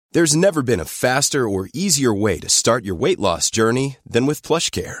There's never been a faster or easier way to start your weight loss journey than with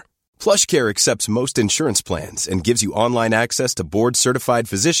PlushCare. PlushCare accepts most insurance plans and gives you online access to board-certified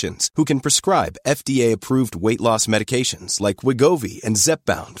physicians who can prescribe FDA-approved weight loss medications like Wegovy and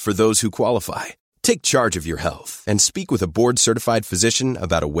Zepbound for those who qualify. Take charge of your health and speak with a board-certified physician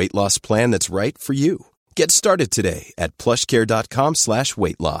about a weight loss plan that's right for you. Get started today at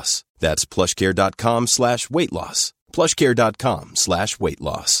plushcare.com/weight loss. That's plushcare.com/weight loss. plushcare.com/weight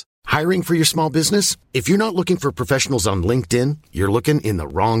loss. Hiring for your small business? If you're not looking for professionals on LinkedIn, you're looking in the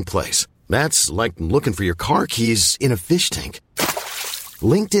wrong place. That's like looking for your car keys in a fish tank.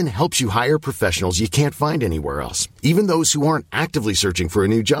 LinkedIn helps you hire professionals you can't find anywhere else, even those who aren't actively searching for a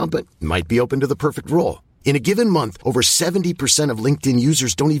new job but might be open to the perfect role. In a given month, over 70% of LinkedIn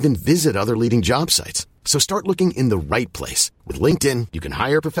users don't even visit other leading job sites. So start looking in the right place. With LinkedIn, you can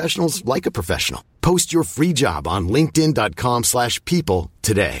hire professionals like a professional. Post your free job on linkedin.com/people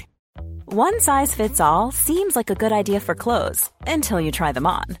today. One size fits all seems like a good idea for clothes until you try them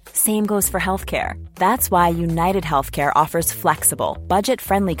on. Same goes for healthcare. That's why United Healthcare offers flexible,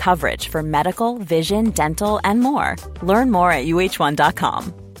 budget-friendly coverage for medical, vision, dental, and more. Learn more at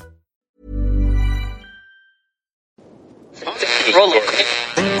uh1.com.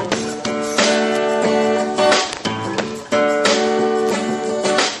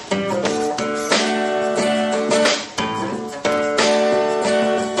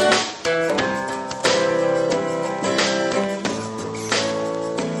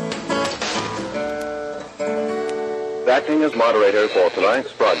 Acting as moderator for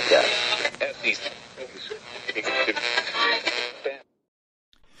tonight's broadcast.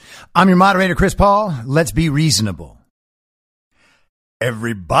 I'm your moderator, Chris Paul. Let's be reasonable.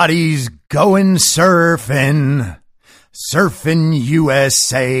 Everybody's going surfing. Surfing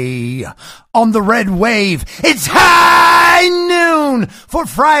USA on the red wave. It's high noon for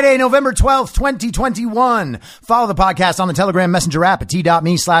Friday, November 12th, 2021. Follow the podcast on the Telegram Messenger app at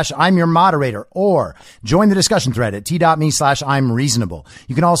t.me/I'm your moderator, or join the discussion thread at t.me/I'm reasonable.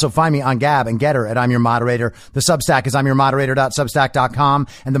 You can also find me on Gab and Getter at I'm your moderator. The Substack is imyourmoderator.substack.com,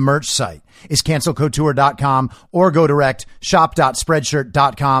 and the merch site is cancelcouture.com, or go direct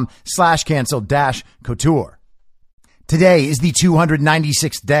shop.spreadshirt.com/cancel-couture. Today is the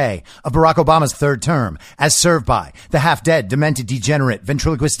 296th day of Barack Obama's third term, as served by the half-dead, demented, degenerate,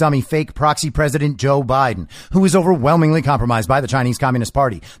 ventriloquist dummy, fake proxy president Joe Biden, who is overwhelmingly compromised by the Chinese Communist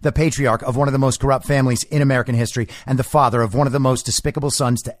Party, the patriarch of one of the most corrupt families in American history, and the father of one of the most despicable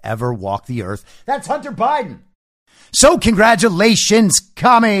sons to ever walk the earth. That's Hunter Biden. So congratulations,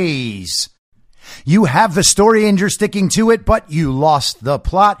 commies. You have the story and you're sticking to it, but you lost the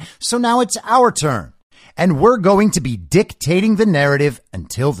plot. So now it's our turn. And we're going to be dictating the narrative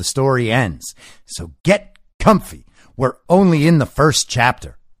until the story ends. So get comfy. We're only in the first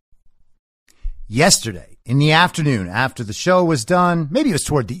chapter. Yesterday, in the afternoon, after the show was done, maybe it was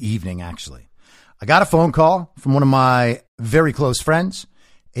toward the evening, actually, I got a phone call from one of my very close friends,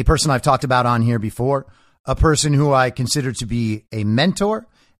 a person I've talked about on here before, a person who I consider to be a mentor,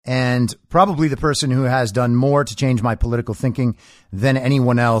 and probably the person who has done more to change my political thinking than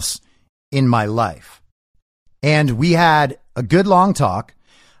anyone else in my life. And we had a good long talk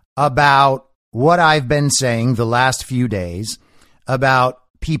about what I've been saying the last few days about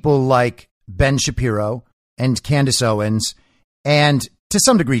people like Ben Shapiro and Candace Owens, and to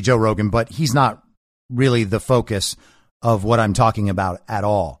some degree Joe Rogan, but he's not really the focus of what I'm talking about at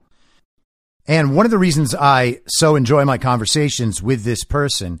all. And one of the reasons I so enjoy my conversations with this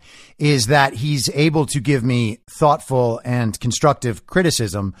person is that he's able to give me thoughtful and constructive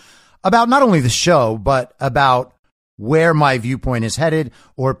criticism about not only the show, but about where my viewpoint is headed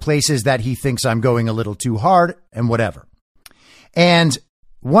or places that he thinks I'm going a little too hard and whatever. And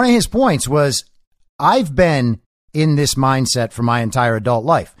one of his points was, I've been in this mindset for my entire adult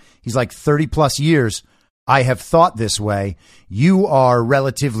life. He's like 30 plus years. I have thought this way. You are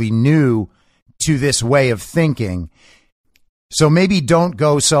relatively new to this way of thinking. So maybe don't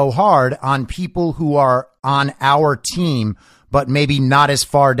go so hard on people who are on our team, but maybe not as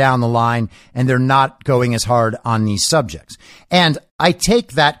far down the line, and they're not going as hard on these subjects. And I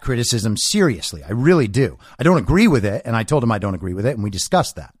take that criticism seriously. I really do. I don't agree with it, and I told him I don't agree with it, and we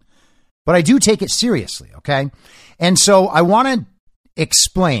discussed that. But I do take it seriously, okay? And so I want to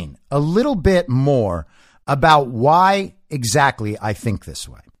explain a little bit more about why exactly I think this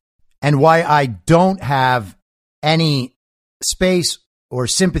way, and why I don't have any space or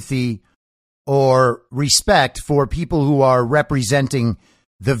sympathy or respect for people who are representing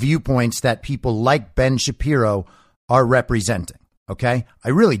the viewpoints that people like Ben Shapiro are representing. Okay? I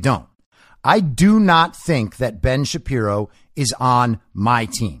really don't. I do not think that Ben Shapiro is on my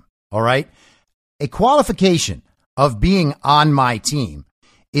team. All right. A qualification of being on my team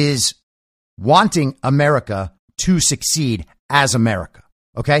is wanting America to succeed as America.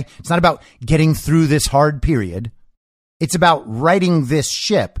 Okay. It's not about getting through this hard period. It's about righting this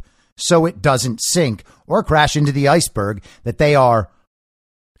ship so it doesn't sink or crash into the iceberg that they are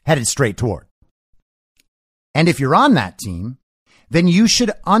headed straight toward. And if you're on that team, then you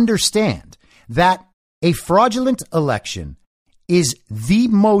should understand that a fraudulent election is the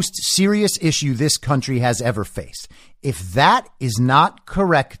most serious issue this country has ever faced. If that is not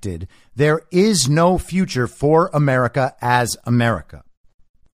corrected, there is no future for America as America.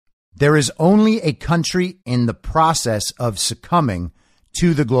 There is only a country in the process of succumbing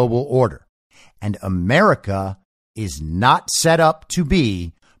to the global order. And America is not set up to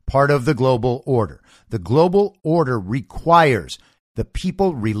be part of the global order. The global order requires the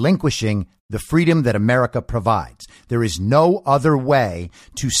people relinquishing the freedom that America provides. There is no other way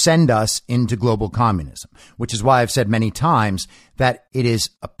to send us into global communism, which is why I've said many times that it is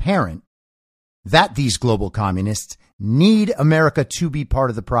apparent that these global communists need America to be part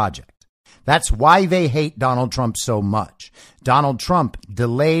of the project. That's why they hate Donald Trump so much. Donald Trump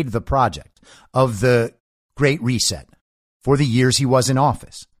delayed the project of the Great Reset for the years he was in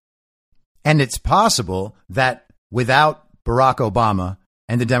office. And it's possible that without Barack Obama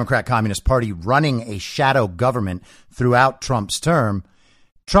and the Democrat Communist Party running a shadow government throughout Trump's term,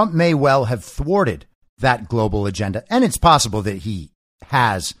 Trump may well have thwarted that global agenda. And it's possible that he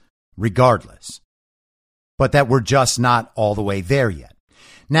has regardless, but that we're just not all the way there yet.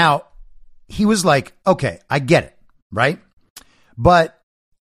 Now, he was like, okay, I get it, right? But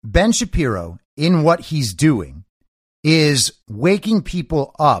Ben Shapiro, in what he's doing, is waking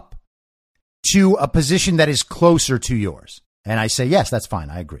people up to a position that is closer to yours. And I say, yes, that's fine.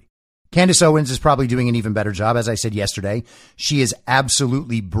 I agree. Candace Owens is probably doing an even better job. As I said yesterday, she is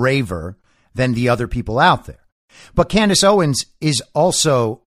absolutely braver than the other people out there. But Candace Owens is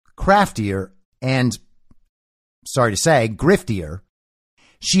also craftier and, sorry to say, griftier.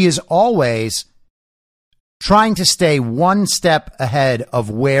 She is always trying to stay one step ahead of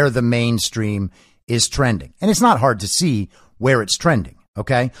where the mainstream is trending. And it's not hard to see where it's trending.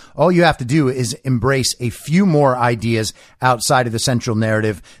 Okay. All you have to do is embrace a few more ideas outside of the central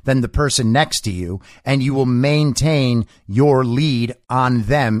narrative than the person next to you, and you will maintain your lead on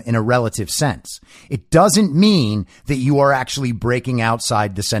them in a relative sense. It doesn't mean that you are actually breaking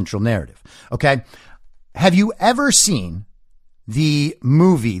outside the central narrative. Okay. Have you ever seen the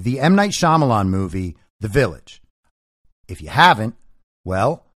movie, the M. Night Shyamalan movie, The Village? If you haven't,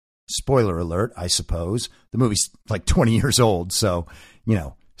 well, spoiler alert, I suppose. The movie's like 20 years old, so, you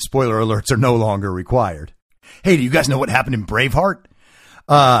know, spoiler alerts are no longer required. Hey, do you guys know what happened in Braveheart?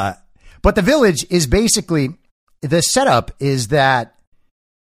 But The Village is basically, the setup is that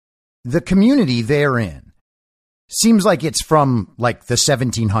the community they're in seems like it's from like the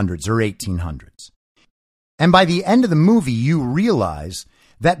 1700s or 1800s. And by the end of the movie, you realize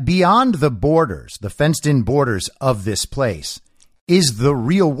that beyond the borders, the fenced-in borders of this place, is the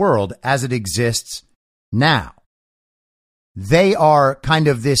real world as it exists now. They are kind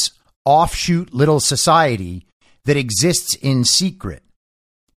of this offshoot little society that exists in secret,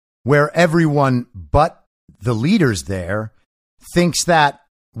 where everyone but the leaders there thinks that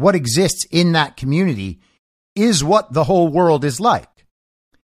what exists in that community is what the whole world is like.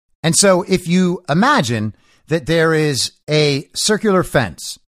 And so if you imagine that there is a circular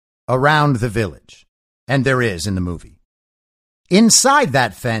fence around the village, and there is in the movie, inside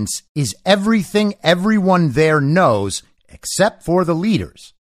that fence is everything everyone there knows except for the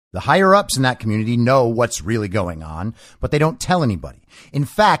leaders. The higher ups in that community know what's really going on, but they don't tell anybody. In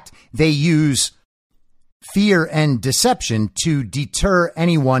fact, they use fear and deception to deter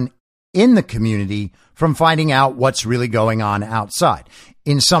anyone in the community from finding out what's really going on outside.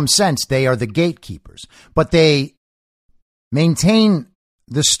 In some sense, they are the gatekeepers, but they maintain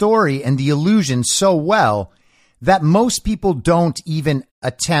the story and the illusion so well that most people don't even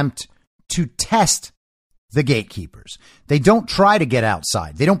attempt to test the gatekeepers. They don't try to get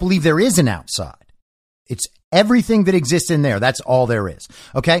outside. They don't believe there is an outside. It's everything that exists in there. That's all there is.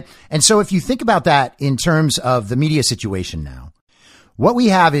 Okay. And so if you think about that in terms of the media situation now, what we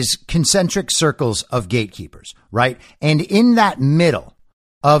have is concentric circles of gatekeepers, right? And in that middle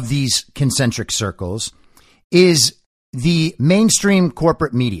of these concentric circles is the mainstream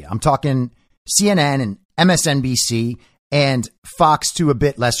corporate media. I'm talking CNN and MSNBC and Fox to a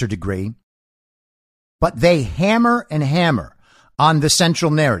bit lesser degree. But they hammer and hammer on the central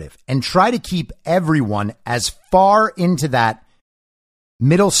narrative and try to keep everyone as far into that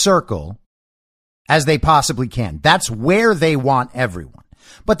middle circle as they possibly can. That's where they want everyone.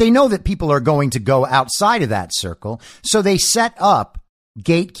 But they know that people are going to go outside of that circle, so they set up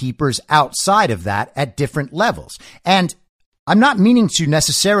gatekeepers outside of that at different levels. And I'm not meaning to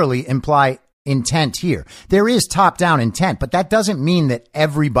necessarily imply intent here. There is top-down intent, but that doesn't mean that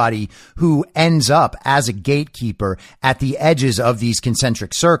everybody who ends up as a gatekeeper at the edges of these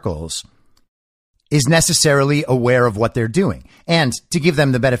concentric circles is necessarily aware of what they're doing. And to give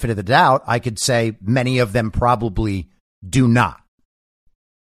them the benefit of the doubt, I could say many of them probably do not.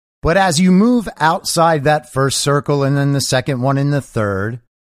 But as you move outside that first circle and then the second one and the third,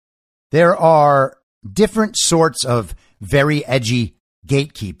 there are different sorts of very edgy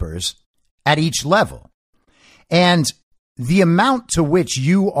gatekeepers at each level. And the amount to which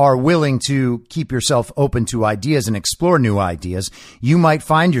you are willing to keep yourself open to ideas and explore new ideas, you might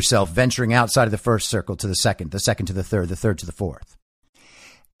find yourself venturing outside of the first circle to the second to the third to the fourth.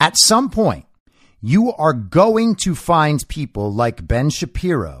 At some point, you are going to find people like Ben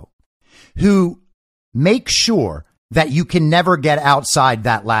Shapiro who make sure that you can never get outside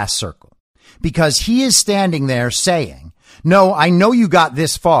that last circle, because he is standing there saying, no, I know you got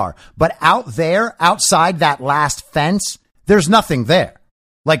this far, but out there, outside that last fence, there's nothing there.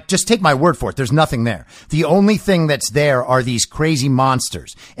 Like, just take my word for it. There's nothing there. The only thing that's there are these crazy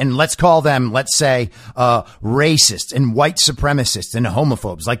monsters. And let's call them, let's say, racists and white supremacists and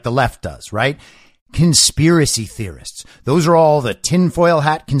homophobes like the left does, right? Conspiracy theorists. Those are all the tinfoil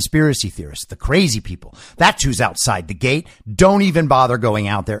hat conspiracy theorists, the crazy people. That's who's outside the gate. Don't even bother going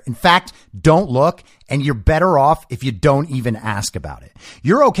out there. In fact, don't look, and you're better off if you don't even ask about it.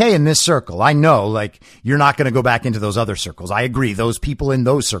 You're okay in this circle. I know, like, you're not going to go back into those other circles. I agree. Those people in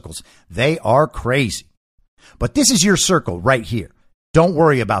those circles, they are crazy. But this is your circle right here. Don't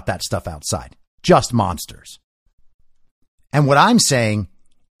worry about that stuff outside. Just monsters. And what I'm saying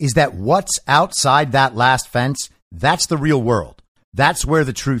is that what's outside that last fence, that's the real world. That's where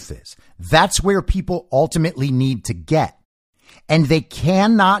the truth is. That's where people ultimately need to get. And they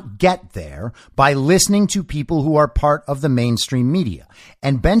cannot get there by listening to people who are part of the mainstream media.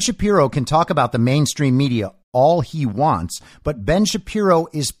 And Ben Shapiro can talk about the mainstream media all he wants, but Ben Shapiro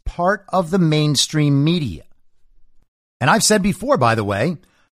is part of the mainstream media. And I've said before, by the way,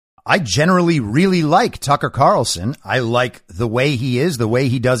 I generally really like Tucker Carlson. I like the way he is, the way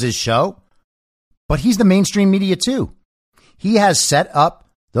he does his show. But he's the mainstream media too. He has set up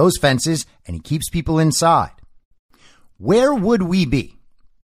those fences and he keeps people inside. Where would we be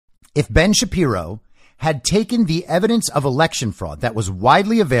if Ben Shapiro had taken the evidence of election fraud that was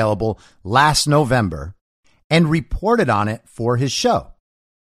widely available last November and reported on it for his show?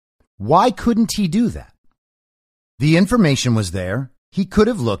 Why couldn't he do that? The information was there. He could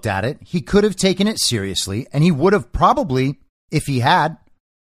have looked at it. He could have taken it seriously, and he would have probably, if he had,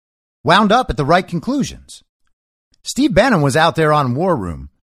 wound up at the right conclusions. Steve Bannon was out there on War Room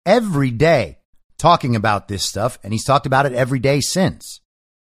every day talking about this stuff, and he's talked about it every day since.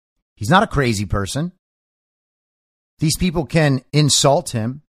 He's not a crazy person. These people can insult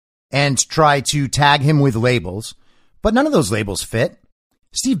him and try to tag him with labels, but none of those labels fit.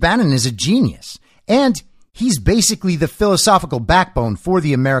 Steve Bannon is a genius, and he's basically the philosophical backbone for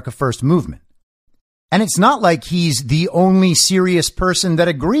the America First movement. And it's not like he's the only serious person that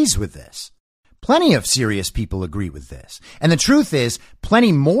agrees with this. Plenty of serious people agree with this. And the truth is,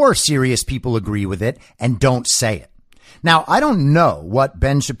 plenty more serious people agree with it and don't say it. Now, I don't know what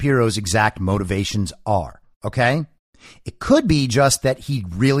Ben Shapiro's exact motivations are, okay? It could be just that he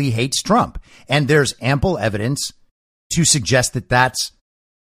really hates Trump, and there's ample evidence to suggest that that's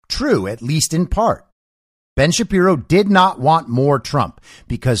true, at least in part. Ben Shapiro did not want more Trump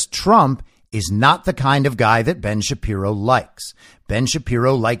because Trump is not the kind of guy that Ben Shapiro likes. Ben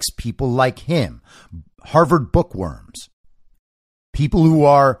Shapiro likes people like him, Harvard bookworms, people who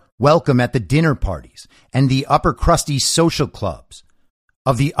are welcome at the dinner parties and the upper crusty social clubs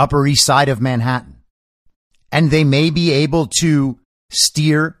of the Upper East Side of Manhattan. And they may be able to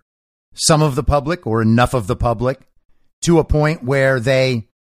steer some of the public or enough of the public to a point where they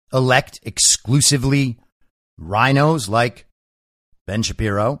elect exclusively rhinos like Ben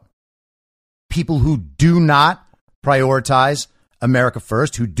Shapiro, people who do not prioritize America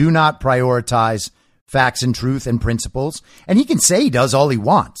First, who do not prioritize facts and truth and principles. And he can say he does all he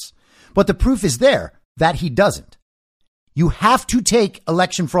wants, but the proof is there that he doesn't. You have to take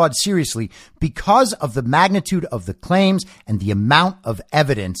election fraud seriously because of the magnitude of the claims and the amount of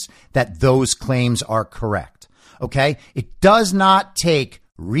evidence that those claims are correct. Okay? It does not take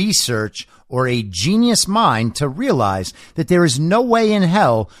research or a genius mind to realize that there is no way in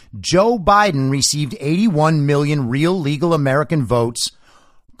hell Joe Biden received 81 million real legal American votes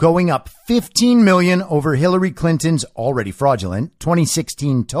going up 15 million over Hillary Clinton's already fraudulent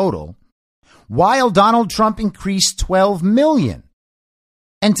 2016 total, while Donald Trump increased 12 million.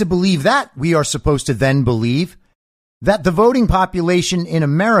 And to believe that, we are supposed to then believe that the voting population in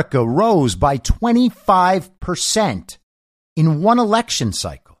America rose by 25% in one election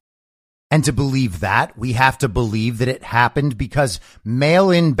cycle. And to believe that, we have to believe that it happened because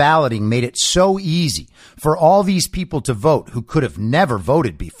mail-in balloting made it so easy for all these people to vote who could have never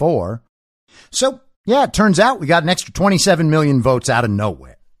voted before. So, yeah, it turns out we got an extra 27 million votes out of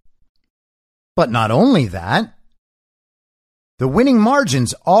nowhere. But not only that, the winning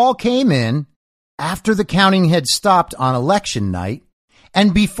margins all came in after the counting had stopped on election night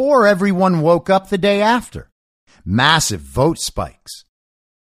and before everyone woke up the day after. Massive vote spikes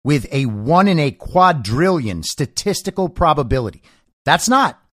with a 1 in a quadrillion statistical probability. That's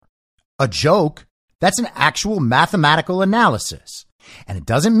not a joke. That's an actual mathematical analysis. And it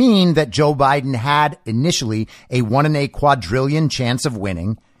doesn't mean that Joe Biden had initially a 1 in a quadrillion chance of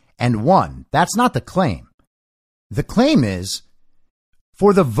winning and won. That's not the claim. The claim is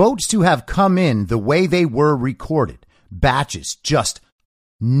for the votes to have come in the way they were recorded, batches just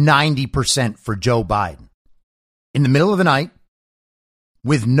 90% for Joe Biden. In the middle of the night,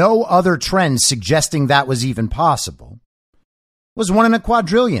 with no other trends suggesting that was even possible, was 1 in a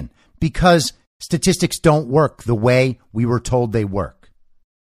quadrillion because statistics don't work the way we were told they work.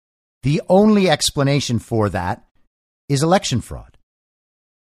 The only explanation for that is election fraud.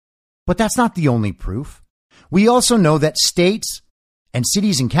 But that's not the only proof. We also know that states and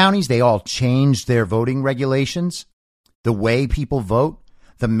cities and counties, they all changed their voting regulations. The way people vote,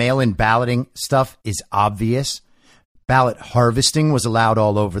 the mail-in balloting stuff is obvious. Ballot harvesting was allowed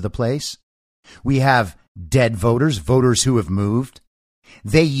all over the place. We have dead voters, voters who have moved.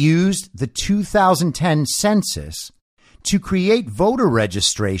 They used the 2010 census to create voter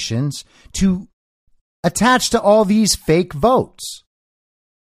registrations to attach to all these fake votes.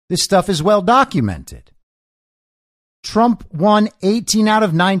 This stuff is well documented. Trump won 18 out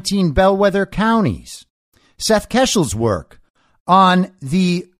of 19 bellwether counties. Seth Keshel's work on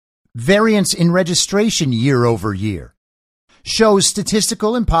the variance in registration year over year shows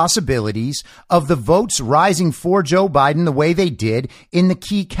statistical impossibilities of the votes rising for Joe Biden the way they did in the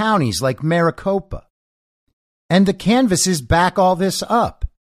key counties like Maricopa. And the canvases back all this up.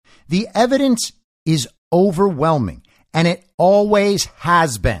 The evidence is overwhelming, and it always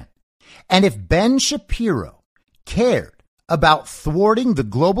has been. And if Ben Shapiro cared about thwarting the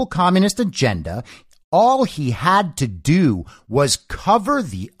global communist agenda, all he had to do was cover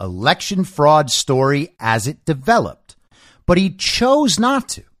the election fraud story as it developed. But he chose not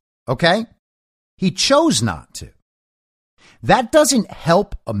to, okay? He chose not to. That doesn't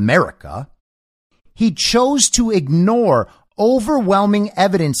help America. He chose to ignore overwhelming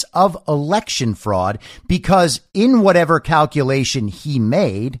evidence of election fraud because in whatever calculation he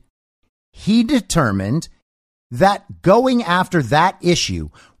made, he determined that going after that issue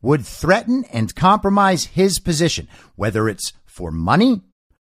would threaten and compromise his position, whether it's for money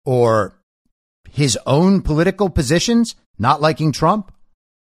or his own political positions, not liking Trump,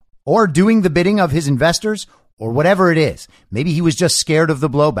 or doing the bidding of his investors, or whatever it is. Maybe he was just scared of the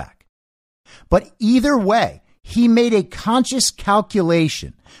blowback. But either way, he made a conscious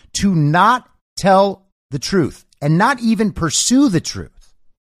calculation to not tell the truth and not even pursue the truth.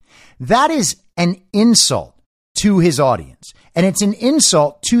 That is an insult to his audience. And it's an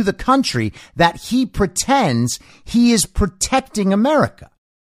insult to the country that he pretends he is protecting America.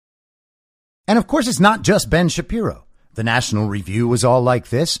 And of course, it's not just Ben Shapiro. The National Review was all like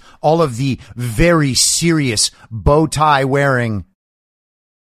this. All of the very serious bow tie wearing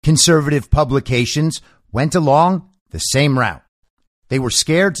conservative publications went along the same route. They were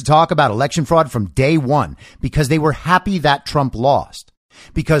scared to talk about election fraud from day one because they were happy that Trump lost.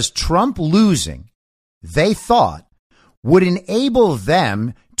 Because Trump losing, they thought, would enable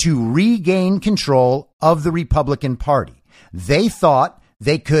them to regain control of the Republican Party. They thought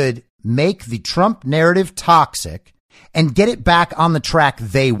they could make the Trump narrative toxic and get it back on the track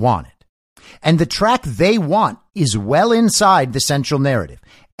they wanted. And the track they want is well inside the central narrative.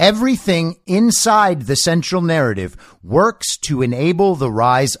 Everything inside the central narrative works to enable the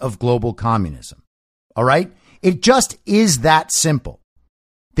rise of global communism. All right? It just is that simple.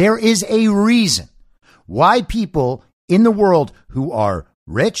 There is a reason why people in the world who are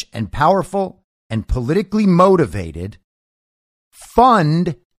rich and powerful and politically motivated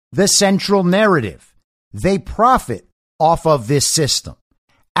fund the central narrative. They profit off of this system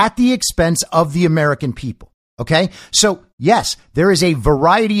at the expense of the American people. Okay. So yes, there is a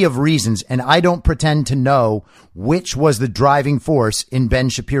variety of reasons, and I don't pretend to know which was the driving force in Ben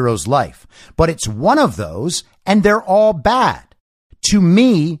Shapiro's life, but it's one of those, and they're all bad. To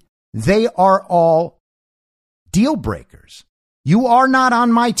me, they are all deal breakers. You are not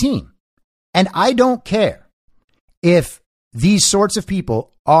on my team, and I don't care if these sorts of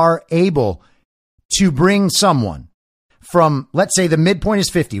people are able to bring someone from, let's say the midpoint is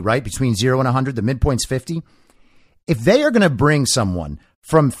 50, right? Between 0 and 100, the midpoint's 50. If they are going to bring someone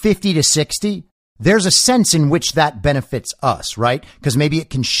from 50 to 60, there's a sense in which that benefits us, right? Because maybe it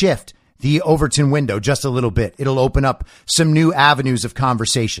can shift the Overton window just a little bit. It'll open up some new avenues of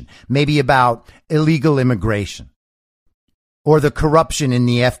conversation, maybe about illegal immigration or the corruption in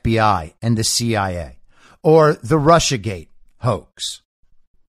the FBI and the CIA or the Russiagate hoax.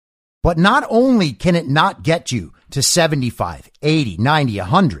 But not only can it not get you to 75, 80, 90,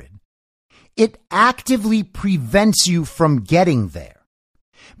 100, it actively prevents you from getting there.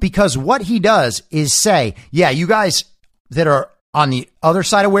 Because what he does is say, yeah, you guys that are on the other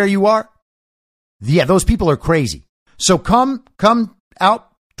side of where you are, yeah, those people are crazy. So come out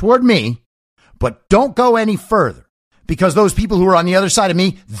toward me, but don't go any further, because those people who are on the other side of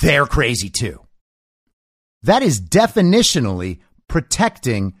me, they're crazy too. That is definitionally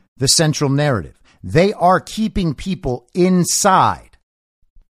protecting the central narrative. They are keeping people inside.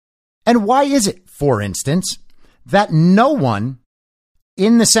 And why is it, for instance, that no one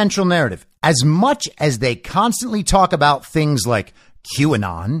in the central narrative, as much as they constantly talk about things like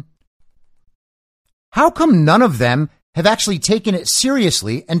QAnon, how come none of them have actually taken it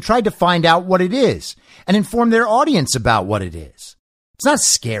seriously and tried to find out what it is and inform their audience about what it is? It's not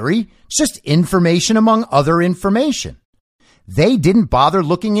scary. It's just information among other information. They didn't bother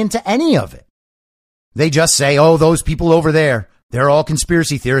looking into any of it. They just say, oh, those people over there, they're all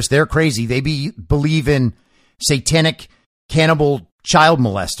conspiracy theorists. They're crazy. They believe in satanic cannibal child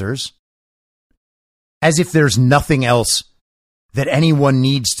molesters, as if there's nothing else that anyone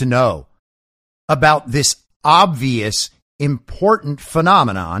needs to know about this obvious, important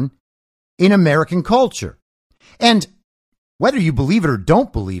phenomenon in American culture. And whether you believe it or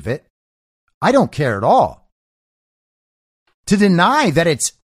don't believe it, I don't care at all. To deny that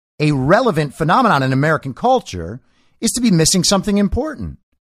it's a relevant phenomenon in American culture is to be missing something important.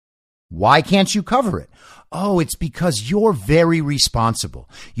 Why can't you cover it? Oh, it's because you're very responsible.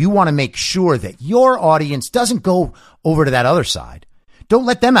 You want to make sure that your audience doesn't go over to that other side. Don't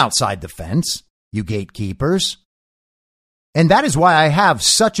let them outside the fence, you gatekeepers. And that is why I have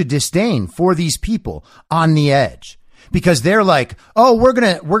such a disdain for these people on the edge, because they're like, oh, we're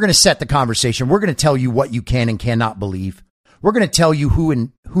going to set the conversation. We're going to tell you what you can and cannot believe. We're going to tell you who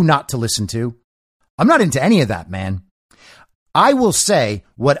and who not to listen to. I'm not into any of that, man. I will say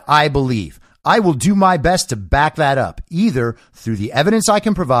what I believe. I will do my best to back that up, either through the evidence I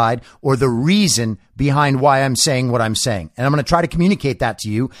can provide or the reason behind why I'm saying what I'm saying. And I'm going to try to communicate that to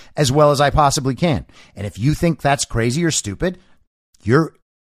you as well as I possibly can. And if you think that's crazy or stupid, you're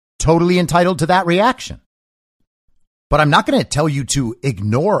totally entitled to that reaction. But I'm not going to tell you to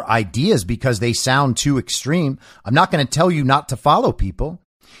ignore ideas because they sound too extreme. I'm not going to tell you not to follow people.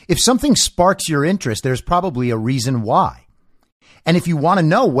 If something sparks your interest, there's probably a reason why. And if you want to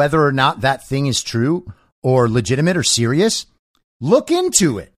know whether or not that thing is true or legitimate or serious, look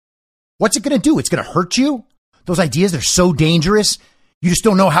into it. What's it going to do? It's going to hurt you? Those ideas, they're so dangerous. You just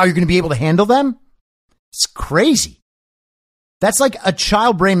don't know how you're going to be able to handle them? It's crazy. That's like a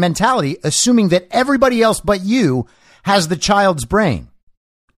child brain mentality, assuming that everybody else but you has the child's brain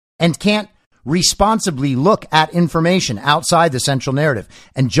and can't responsibly look at information outside the central narrative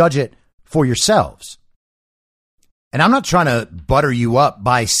and judge it for yourselves. And I'm not trying to butter you up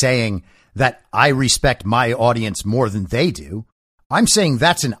by saying that I respect my audience more than they do. I'm saying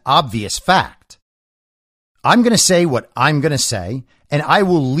that's an obvious fact. I'm going to say what I'm going to say, and I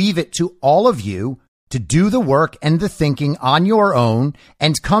will leave it to all of you to do the work and the thinking on your own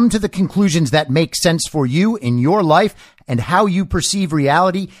and come to the conclusions that make sense for you in your life and how you perceive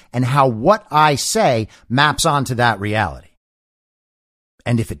reality and how what I say maps onto that reality.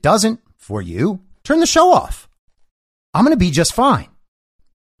 And if it doesn't for you, turn the show off. I'm going to be just fine.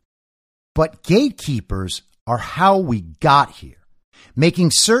 But gatekeepers are how we got here,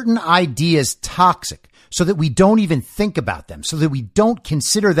 making certain ideas toxic so that we don't even think about them, so that we don't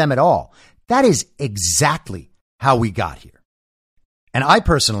consider them at all. That is exactly how we got here. And I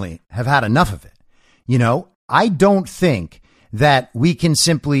personally have had enough of it. You know, I don't think that we can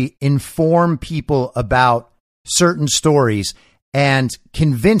simply inform people about certain stories and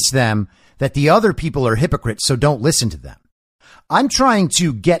convince them that the other people are hypocrites, so don't listen to them. I'm trying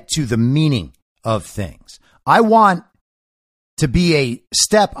to get to the meaning of things. I want to be a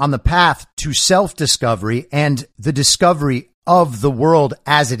step on the path to self-discovery and the discovery of the world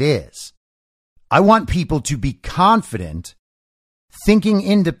as it is. I want people to be confident, thinking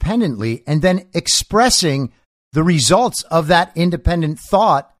independently, and then expressing the results of that independent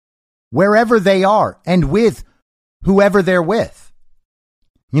thought wherever they are and with whoever they're with.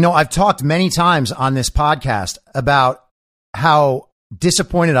 You know, I've talked many times on this podcast about how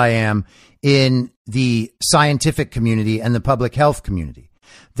disappointed I am in the scientific community and the public health community.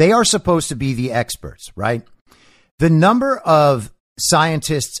 They are supposed to be the experts, right? The number of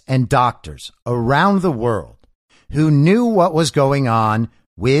scientists and doctors around the world who knew what was going on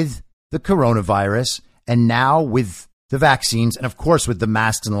with the coronavirus and now with the vaccines and, of course, with the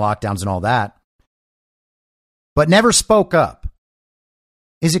masks and the lockdowns and all that, but never spoke up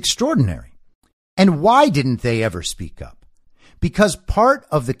is extraordinary. And why didn't they ever speak up? Because part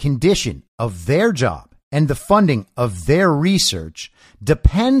of the condition of their job and the funding of their research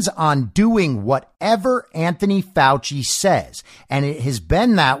depends on doing whatever Anthony Fauci says. And it has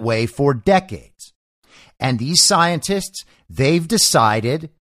been that way for decades. And these scientists, they've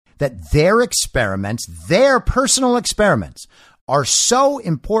decided that their experiments, their personal experiments, are so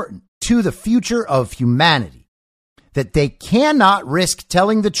important to the future of humanity that they cannot risk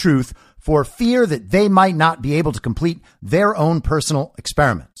telling the truth for fear that they might not be able to complete their own personal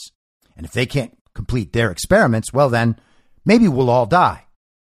experiments. And if they can't complete their experiments, well, then maybe we'll all die.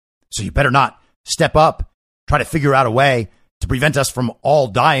 So you better not step up, try to figure out a way to prevent us from all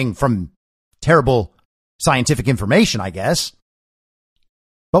dying from terrible scientific information, I guess.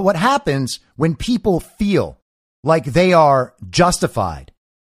 But what happens when people feel like they are justified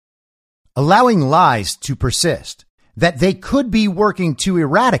allowing lies to persist that they could be working to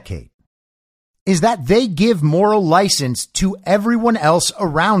eradicate is that they give moral license to everyone else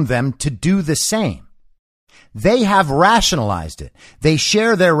around them to do the same. They have rationalized it. They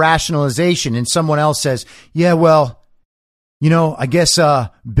share their rationalization and someone else says, yeah, well, you know, I guess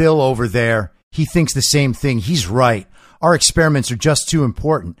Bill over there, he thinks the same thing. He's right. Our experiments are just too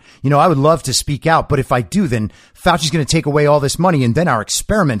important. You know, I would love to speak out, but if I do, then Fauci's going to take away all this money and then our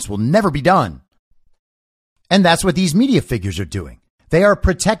experiments will never be done. And that's what these media figures are doing. They are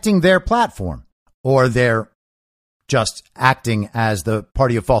protecting their platform, or they're just acting as the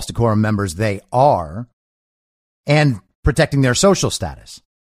party of false decorum members they are and protecting their social status.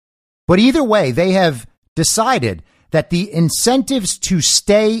 But either way, they have decided that the incentives to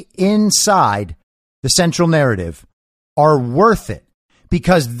stay inside the central narrative are worth it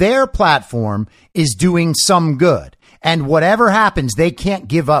because their platform is doing some good. And whatever happens, they can't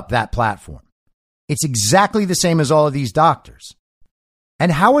give up that platform. It's exactly the same as all of these doctors.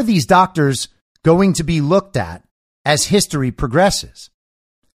 And how are these doctors going to be looked at as history progresses?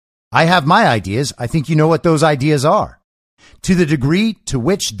 I have my ideas. I think you know what those ideas are. To the degree to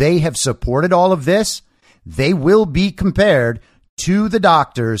which they have supported all of this, they will be compared to the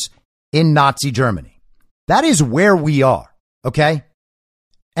doctors in Nazi Germany. That is where we are, okay?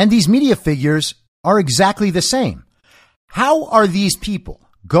 And these media figures are exactly the same. How are these people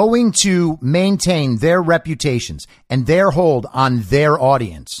going to maintain their reputations and their hold on their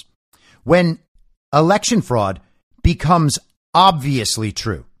audience when election fraud becomes obviously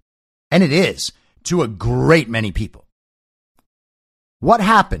true? And it is to a great many people. What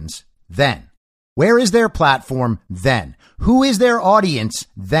happens then? Where is their platform then? Who is their audience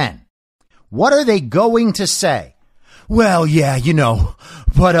then? What are they going to say? Well, yeah, you know,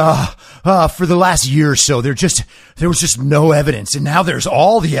 but for the last year or so, there was just no evidence, and now there's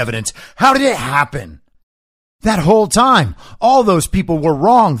all the evidence. How did it happen? That whole time, all those people were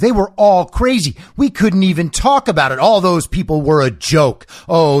wrong. They were all crazy. We couldn't even talk about it. All those people were a joke.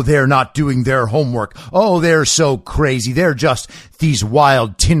 Oh, they're not doing their homework. Oh, they're so crazy. They're just these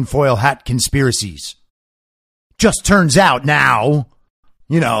wild tinfoil hat conspiracies. Just turns out now,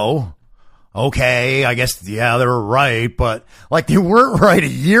 you know, okay, I guess, yeah, they were right, but like they weren't right a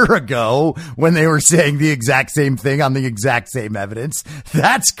year ago when they were saying the exact same thing on the exact same evidence.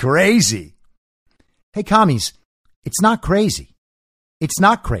 That's crazy. Hey, commies, it's not crazy. It's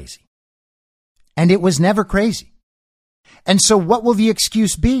not crazy. And it was never crazy. And so what will the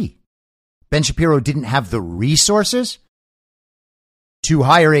excuse be? Ben Shapiro didn't have the resources to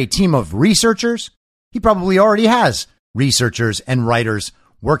hire a team of researchers. He probably already has researchers and writers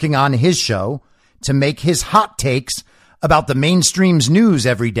working on his show to make his hot takes about the mainstream's news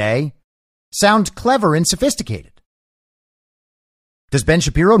every day sound clever and sophisticated. Does Ben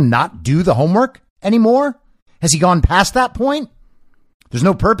Shapiro not do the homework anymore? Has he gone past that point? There's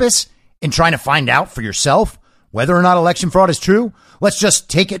no purpose in trying to find out for yourself whether or not election fraud is true. Let's just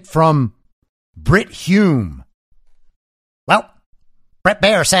take it from Brit Hume. Well, Bret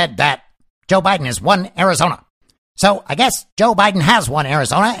Baier said that Joe Biden has won Arizona. So I guess Joe Biden has won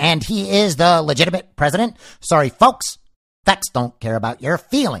Arizona, and he is the legitimate president. Sorry, folks. Facts don't care about your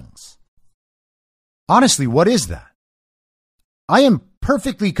feelings. Honestly, what is that? I am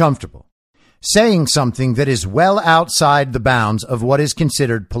perfectly comfortable saying something that is well outside the bounds of what is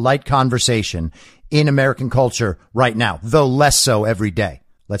considered polite conversation in American culture right now, though less so every day.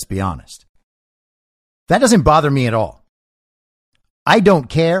 Let's be honest. That doesn't bother me at all. I don't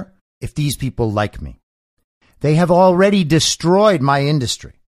care if these people like me. They have already destroyed my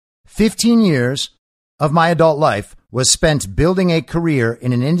industry. 15 years of my adult life was spent building a career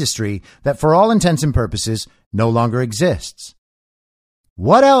in an industry that, for all intents and purposes, no longer exists.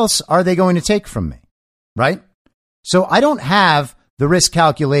 What else are they going to take from me? Right? So I don't have the risk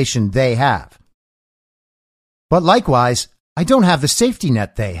calculation they have. But likewise, I don't have the safety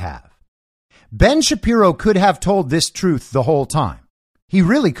net they have. Ben Shapiro could have told this truth the whole time. He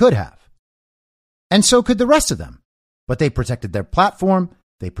really could have. And so could the rest of them. But they protected their platform.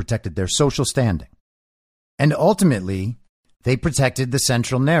 They protected their social standing. And ultimately, they protected the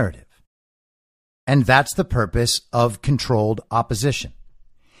central narrative. And that's the purpose of controlled opposition.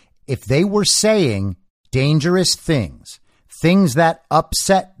 If they were saying dangerous things, things that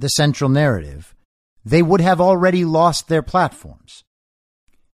upset the central narrative, they would have already lost their platforms.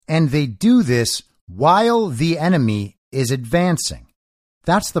 And they do this while the enemy is advancing.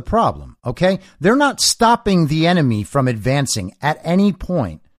 That's the problem, okay? They're not stopping the enemy from advancing at any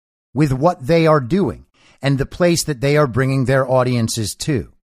point with what they are doing and the place that they are bringing their audiences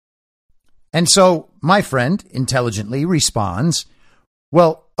to. And so my friend intelligently responds,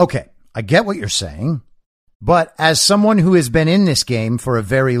 well, okay, I get what you're saying, but as someone who has been in this game for a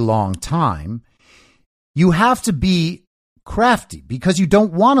very long time, you have to be crafty because you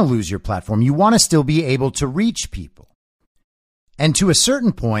don't want to lose your platform. You want to still be able to reach people. And to a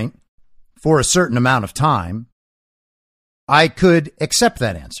certain point, for a certain amount of time, I could accept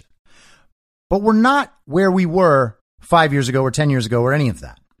that answer. But we're not where we were 5 years ago or 10 years ago or any of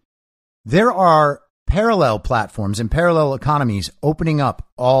that. There are parallel platforms and parallel economies opening up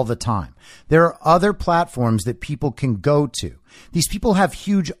all the time. There are other platforms that people can go to. These people have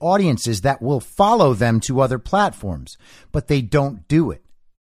huge audiences that will follow them to other platforms, but they don't do it.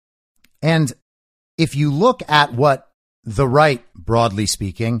 And if you look at what the right, broadly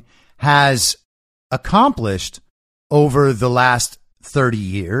speaking, has accomplished over the last 30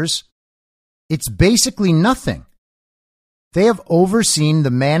 years, it's basically nothing. They have overseen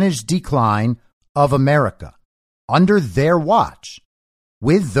the managed decline of America under their watch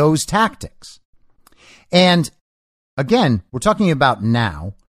with those tactics. And again, we're talking about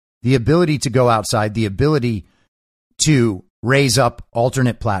now, the ability to go outside, the ability to raise up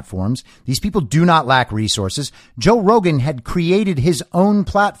alternate platforms. These people do not lack resources. Joe Rogan had created his own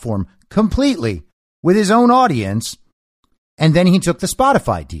platform completely with his own audience, and then he took the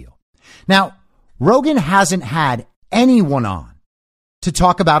Spotify deal. Now, Rogan hasn't had anyone on to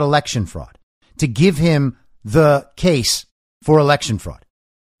talk about election fraud, to give him the case for election fraud.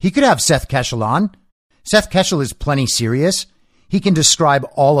 He could have Seth Keshel on. Seth Keshel is plenty serious. He can describe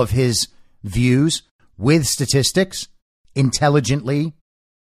all of his views with statistics intelligently.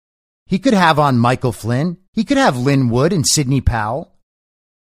 He could have on Michael Flynn. He could have Lynn Wood and Sidney Powell.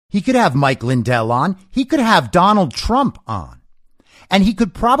 He could have Mike Lindell on. He could have Donald Trump on. And he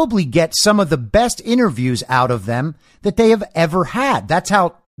could probably get some of the best interviews out of them that they have ever had. That's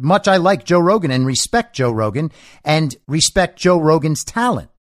how much I like Joe Rogan and respect Joe Rogan and respect Joe Rogan's talent.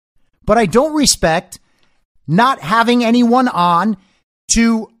 But I don't respect not having anyone on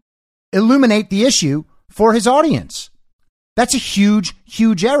to illuminate the issue for his audience. That's a huge,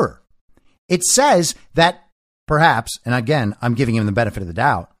 huge error. It says that perhaps, and again, I'm giving him the benefit of the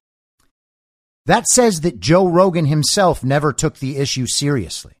doubt, that says that Joe Rogan himself never took the issue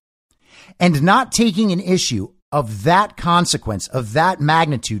seriously. And not taking an issue of that consequence, of that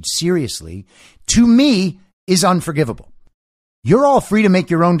magnitude seriously, to me, is unforgivable. You're all free to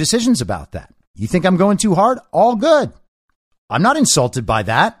make your own decisions about that. You think I'm going too hard? All good. I'm not insulted by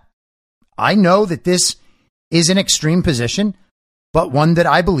that. I know that this is an extreme position, but one that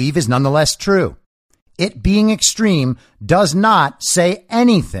I believe is nonetheless true. It being extreme does not say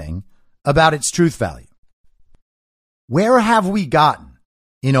anything about its truth value. Where have we gotten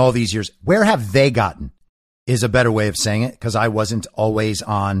in all these years? Where have they gotten is a better way of saying it, because I wasn't always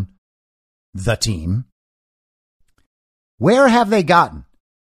on the team. Where have they gotten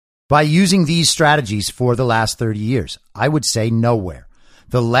by using these strategies for the last 30 years? I would say nowhere.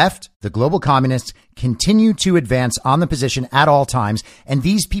 The left, the global communists, continue to advance on the position at all times, and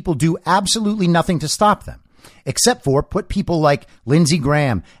these people do absolutely nothing to stop them, except for put people like Lindsey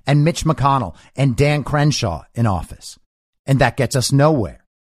Graham and Mitch McConnell and Dan Crenshaw in office. And that gets us nowhere.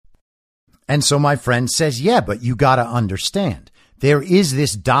 And so my friend says, yeah, but you got to understand, there is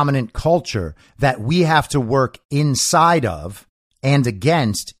this dominant culture that we have to work inside of and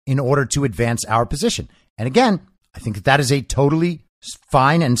against in order to advance our position. And again, I think that is a totally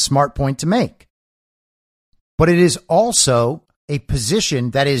fine and smart point to make. But it is also a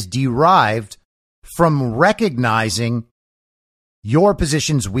position that is derived from recognizing your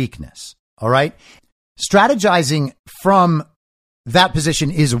position's weakness. All right. Strategizing from that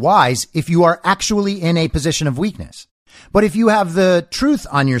position is wise if you are actually in a position of weakness. But if you have the truth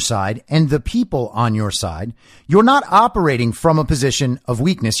on your side and the people on your side, you're not operating from a position of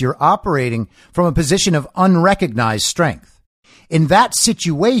weakness. You're operating from a position of unrecognized strength. In that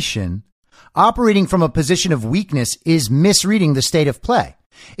situation, operating from a position of weakness is misreading the state of play.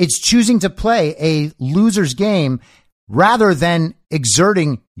 It's choosing to play a loser's game rather than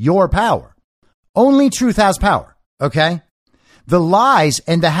exerting your power. Only truth has power, okay? The lies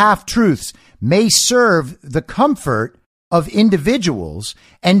and the half-truths may serve the comfort of individuals,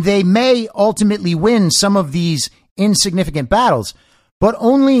 and they may ultimately win some of these insignificant battles, but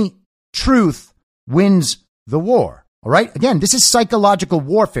only truth wins the war. All right. Again, this is psychological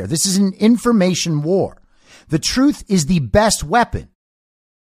warfare. This is an information war. The truth is the best weapon.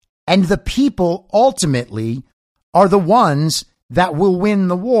 And the people ultimately are the ones that will win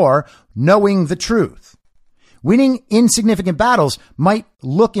the war, knowing the truth. Winning insignificant battles might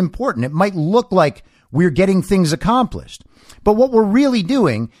look important. It might look like we're getting things accomplished. But what we're really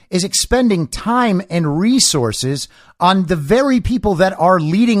doing is expending time and resources on the very people that are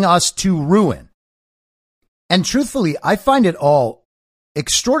leading us to ruin. And truthfully, I find it all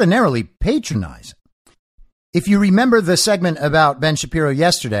extraordinarily patronizing. If you remember the segment about Ben Shapiro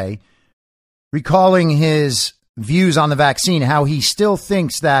yesterday, recalling his views on the vaccine, how he still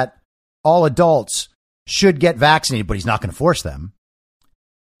thinks that all adults should get vaccinated, but he's not going to force them,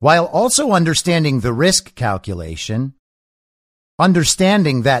 while also understanding the risk calculation,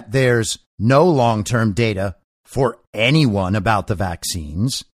 understanding that there's no long-term data for anyone about the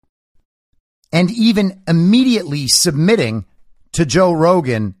vaccines, and even immediately submitting to Joe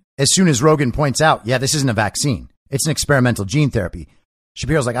Rogan as soon as Rogan points out, yeah, this isn't a vaccine. It's an experimental gene therapy.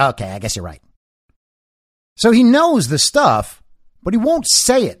 Shapiro's like, okay, I guess you're right. So he knows the stuff, but he won't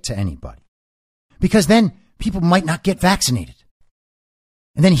say it to anybody because then people might not get vaccinated.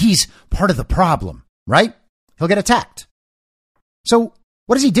 And then he's part of the problem, right? He'll get attacked. So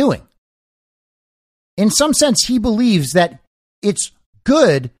what is he doing? In some sense, he believes that it's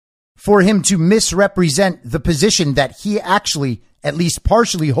good for him to misrepresent the position that he actually at least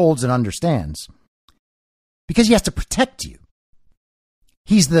partially holds and understands because he has to protect you.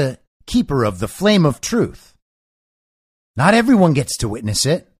 He's the keeper of the flame of truth. Not everyone gets to witness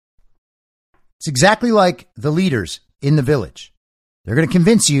it. It's exactly like the leaders in the village. They're going to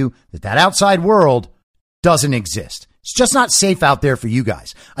convince you that that outside world doesn't exist. It's just not safe out there for you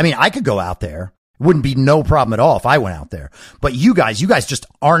guys. I mean, I could go out there. It wouldn't be no problem at all if I went out there. But you guys just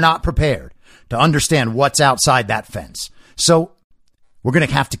are not prepared to understand what's outside that fence. So we're going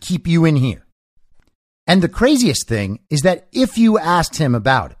to have to keep you in here. And the craziest thing is that if you asked him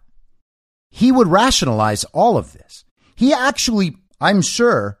about it, he would rationalize all of this. He actually, I'm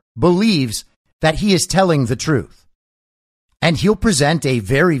sure, believes that he is telling the truth. And he'll present a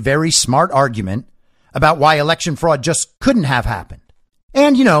very, very smart argument about why election fraud just couldn't have happened.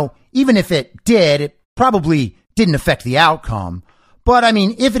 And, you know, even if it did, it probably didn't affect the outcome. But I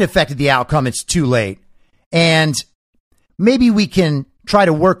mean, if it affected the outcome, it's too late. And maybe we can try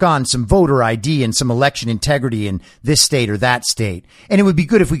to work on some voter ID and some election integrity in this state or that state. And it would be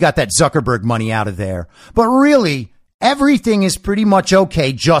good if we got that Zuckerberg money out of there. But really, everything is pretty much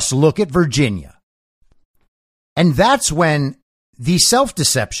okay. Just look at Virginia. And that's when the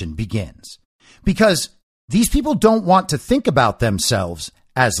self-deception begins. Because these people don't want to think about themselves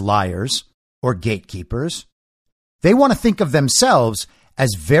as liars or gatekeepers. They want to think of themselves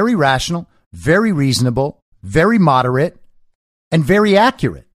as very rational, very reasonable, very moderate, and very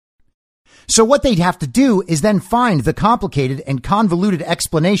accurate. So what they'd have to do is then find the complicated and convoluted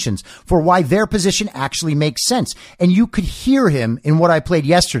explanations for why their position actually makes sense. And you could hear him in what I played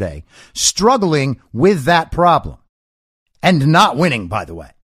yesterday, struggling with that problem and not winning, by the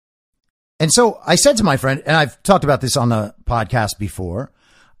way. And so I said to my friend, and I've talked about this on the podcast before,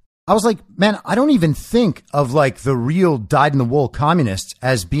 I was like, man, I don't even think of like the real dyed-in-the-wool communists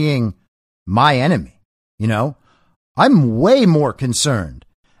as being my enemy. You know, I'm way more concerned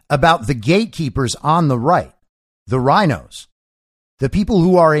about the gatekeepers on the right, the rhinos, the people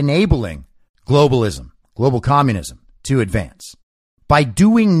who are enabling globalism, global communism to advance by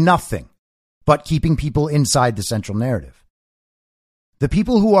doing nothing but keeping people inside the central narrative. The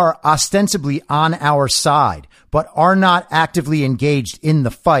people who are ostensibly on our side, but are not actively engaged in the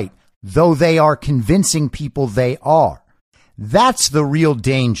fight, though they are convincing people they are. That's the real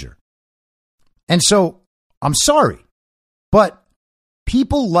danger. And so I'm sorry, but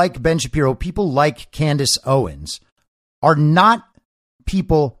people like Ben Shapiro, people like Candace Owens are not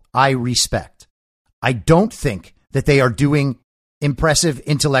people I respect. I don't think that they are doing impressive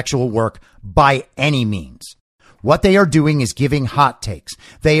intellectual work by any means. What they are doing is giving hot takes.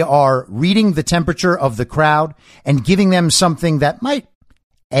 They are reading the temperature of the crowd and giving them something that might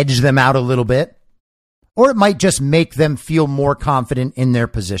edge them out a little bit, or it might just make them feel more confident in their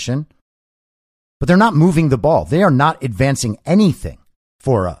position. But they're not moving the ball. They are not advancing anything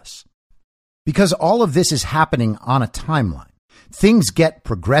for us because all of this is happening on a timeline. Things get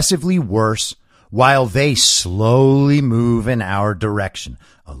progressively worse while they slowly move in our direction,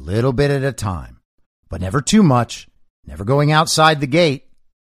 a little bit at a time, but never too much, never going outside the gate.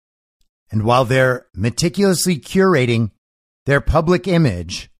 And while they're meticulously curating their public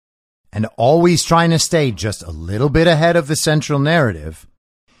image and always trying to stay just a little bit ahead of the central narrative,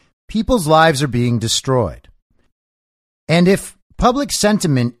 people's lives are being destroyed. And if public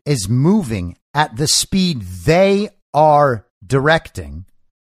sentiment is moving at the speed they are directing,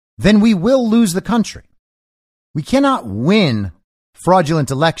 then we will lose the country. We cannot win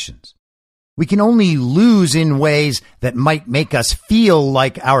fraudulent elections. We can only lose in ways that might make us feel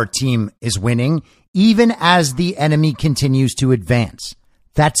like our team is winning, even as the enemy continues to advance.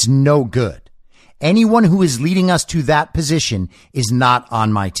 That's no good. Anyone who is leading us to that position is not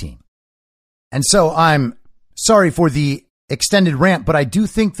on my team. And so I'm sorry for the extended rant, but I do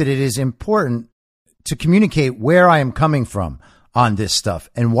think that it is important to communicate where I am coming from on this stuff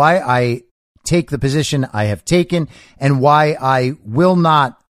and why I take the position I have taken and why I will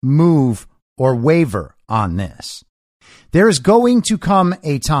not move or waver on this. There is going to come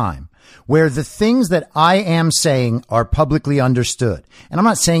a time where the things that I am saying are publicly understood. And I'm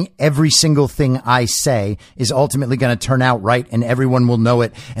not saying every single thing I say is ultimately going to turn out right and everyone will know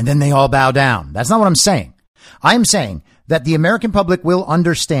it and then they all bow down. That's not what I'm saying. I'm saying that the American public will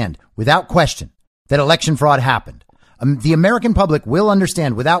understand without question that election fraud happened. The American public will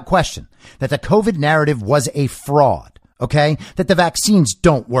understand without question that the COVID narrative was a fraud, okay? That the vaccines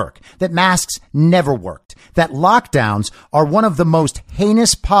don't work, that masks never worked, that lockdowns are one of the most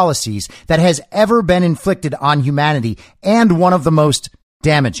heinous policies that has ever been inflicted on humanity and one of the most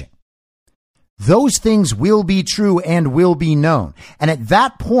damaging. Those things will be true and will be known. And at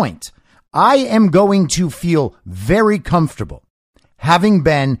that point, I am going to feel very comfortable having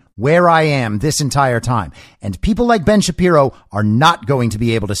been where I am this entire time. And people like Ben Shapiro are not going to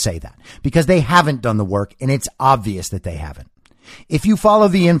be able to say that because they haven't done the work and it's obvious that they haven't. If you follow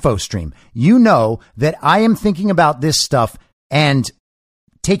the info stream, you know that I am thinking about this stuff and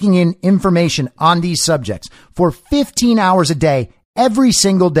taking in information on these subjects for 15 hours a day, every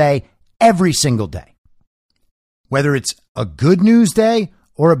single day, every single day. Whether it's a good news day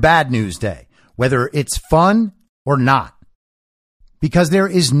or a bad news day, whether it's fun or not. Because there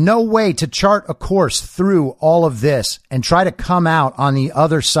is no way to chart a course through all of this and try to come out on the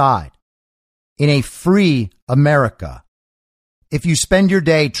other side in a free America if you spend your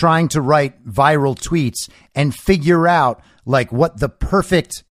day trying to write viral tweets and figure out like what the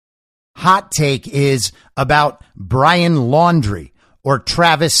perfect hot take is about Brian Laundrie or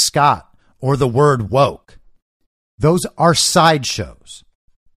Travis Scott or the word woke. Those are sideshows.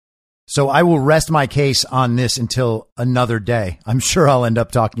 So I will rest my case on this until another day. I'm sure I'll end up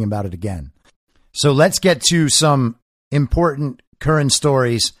talking about it again. So let's get to some important current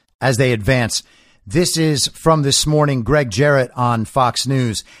stories as they advance. This is from this morning, Greg Jarrett on Fox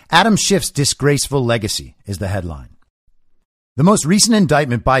News. Adam Schiff's disgraceful legacy is the headline. The most recent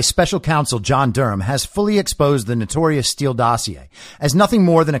indictment by special counsel John Durham has fully exposed the notorious Steele dossier as nothing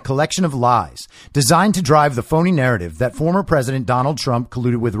more than a collection of lies designed to drive the phony narrative that former President Donald Trump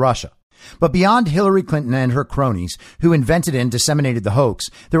colluded with Russia. But beyond Hillary Clinton and her cronies who invented and disseminated the hoax,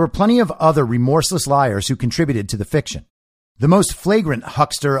 there were plenty of other remorseless liars who contributed to the fiction. The most flagrant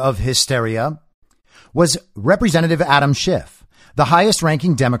huckster of hysteria was Representative Adam Schiff, the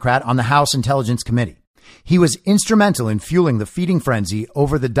highest-ranking Democrat on the House Intelligence Committee. He was instrumental in fueling the feeding frenzy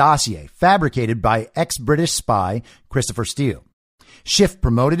over the dossier fabricated by ex-British spy Christopher Steele. Schiff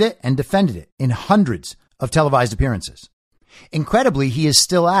promoted it and defended it in hundreds of televised appearances. Incredibly, he is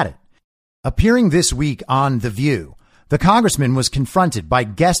still at it. Appearing this week on The View, The congressman was confronted by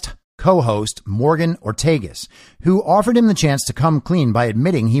guest co-host Morgan Ortagus, who offered him the chance to come clean by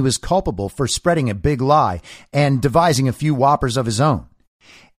admitting he was culpable for spreading a big lie and devising a few whoppers of his own.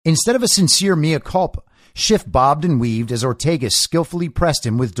 Instead of a sincere mea culpa, Schiff bobbed and weaved as Ortagus skillfully pressed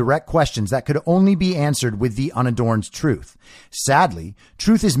him with direct questions that could only be answered with the unadorned truth. Sadly,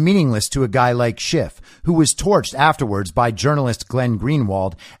 truth is meaningless to a guy like Schiff, who was torched afterwards by journalist Glenn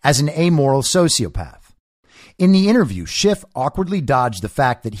Greenwald as an amoral sociopath. In the interview, Schiff awkwardly dodged the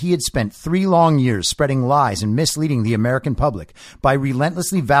fact that he had spent 3 long years spreading lies and misleading the American public by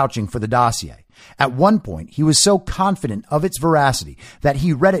relentlessly vouching for the dossier. At one point, he was so confident of its veracity that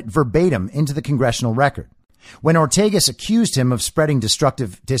he read it verbatim into the congressional record. When Ortagus accused him of spreading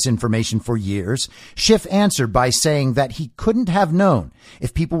destructive disinformation for years, Schiff answered by saying that he couldn't have known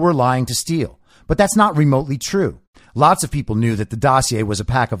if people were lying to steal. But that's not remotely true. Lots of people knew that the dossier was a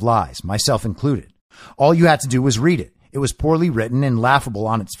pack of lies, myself included. All you had to do was read it. It was poorly written and laughable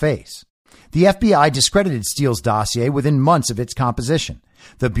on its face. The FBI discredited Steele's dossier within months of its composition.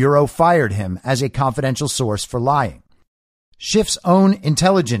 The Bureau fired him as a confidential source for lying. Schiff's own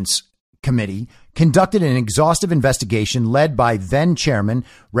intelligence committee conducted an exhaustive investigation led by then chairman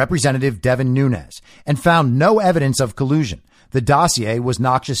Representative Devin Nunes and found no evidence of collusion. The dossier was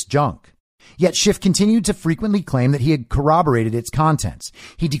noxious junk. Yet Schiff continued to frequently claim that he had corroborated its contents.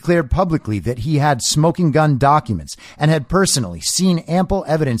 He declared publicly that he had smoking gun documents and had personally seen ample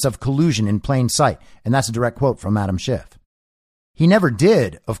evidence of collusion in plain sight. And that's a direct quote from Adam Schiff. He never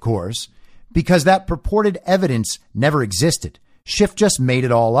did, of course, because that purported evidence never existed. Schiff just made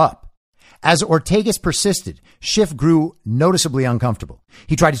it all up. As Ortagus persisted, Schiff grew noticeably uncomfortable.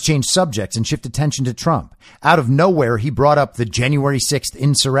 He tried to change subjects and shift attention to Trump. Out of nowhere, he brought up the January 6th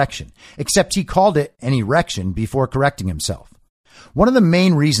insurrection, except he called it an erection before correcting himself. One of the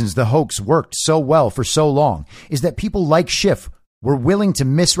main reasons the hoax worked so well for so long is that people like Schiff were willing to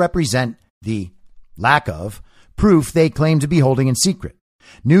misrepresent the lack of proof they claimed to be holding in secret.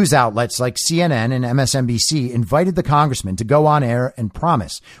 News outlets like CNN and MSNBC invited the congressman to go on air and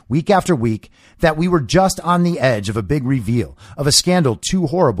promise week after week that we were just on the edge of a big reveal, of a scandal too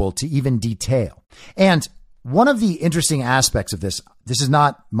horrible to even detail. And one of the interesting aspects of this is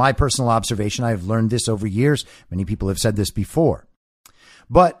not my personal observation. I've learned this over years. Many people have said this before.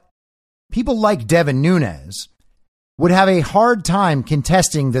 But people like Devin Nunes would have a hard time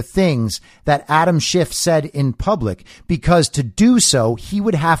contesting the things that Adam Schiff said in public, because to do so, he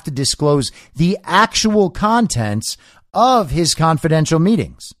would have to disclose the actual contents of his confidential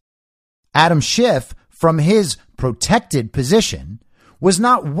meetings. Adam Schiff, from his protected position, was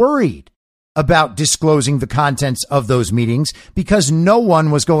not worried about disclosing the contents of those meetings because no one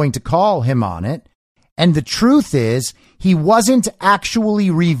was going to call him on it. And the truth is, he wasn't actually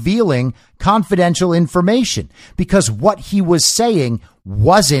revealing confidential information because what he was saying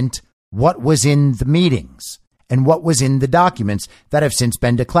wasn't what was in the meetings and what was in the documents that have since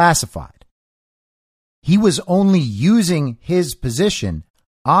been declassified. He was only using his position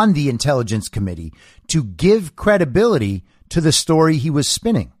on the Intelligence Committee to give credibility to the story he was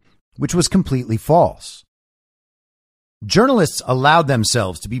spinning, which was completely false. Journalists allowed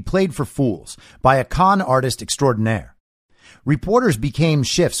themselves to be played for fools by a con artist extraordinaire. Reporters became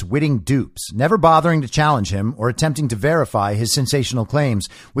Schiff's witting dupes, never bothering to challenge him or attempting to verify his sensational claims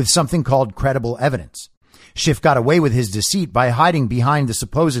with something called credible evidence. Schiff got away with his deceit by hiding behind the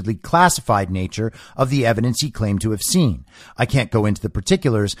supposedly classified nature of the evidence he claimed to have seen. I can't go into the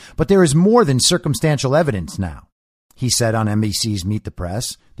particulars, but there is more than circumstantial evidence now. He said on NBC's Meet the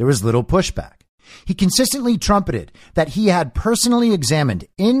Press. There was little pushback. He consistently trumpeted that he had personally examined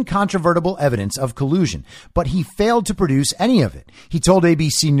incontrovertible evidence of collusion, but he failed to produce any of it. He told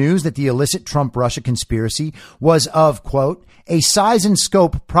ABC News that the illicit Trump-Russia conspiracy was of, quote, a size and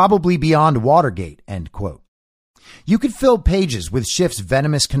scope probably beyond Watergate, end quote. You could fill pages with Schiff's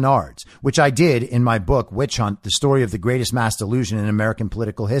venomous canards, which I did in my book, Witch Hunt, the story of the greatest mass delusion in American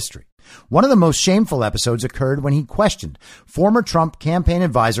political history. One of the most shameful episodes occurred when he questioned former Trump campaign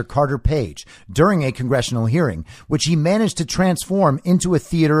advisor Carter Page during a congressional hearing, which he managed to transform into a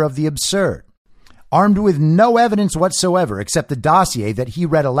theater of the absurd. Armed with no evidence whatsoever except the dossier that he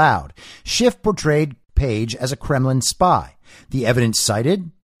read aloud, Schiff portrayed Page as a Kremlin spy. The evidence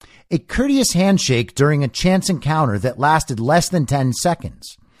cited a courteous handshake during a chance encounter that lasted less than 10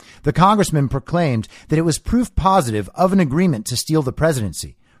 seconds. The congressman proclaimed that it was proof positive of an agreement to steal the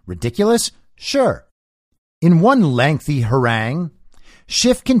presidency. Ridiculous? Sure. In one lengthy harangue,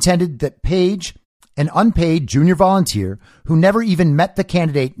 Schiff contended that Page, an unpaid junior volunteer who never even met the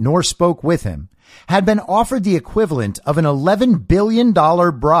candidate nor spoke with him, had been offered the equivalent of an $11 billion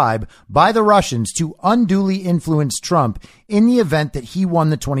bribe by the Russians to unduly influence Trump in the event that he won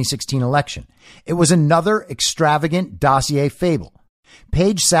the 2016 election. It was another extravagant dossier fable.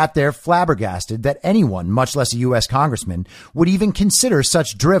 Page sat there flabbergasted that anyone, much less a U.S. congressman, would even consider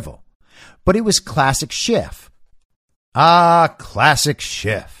such drivel. But it was classic Schiff. Ah, classic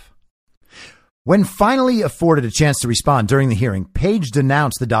Schiff. When finally afforded a chance to respond during the hearing, Page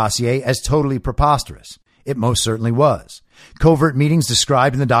denounced the dossier as totally preposterous. It most certainly was. Covert meetings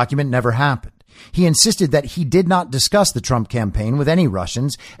described in the document never happened. He insisted that he did not discuss the Trump campaign with any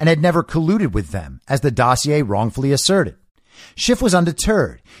Russians and had never colluded with them, as the dossier wrongfully asserted. Schiff was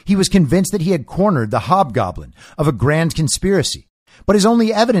undeterred. He was convinced that he had cornered the hobgoblin of a grand conspiracy. But his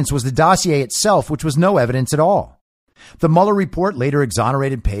only evidence was the dossier itself, which was no evidence at all. The Mueller report later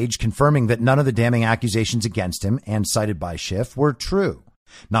exonerated Page, confirming that none of the damning accusations against him and cited by Schiff were true.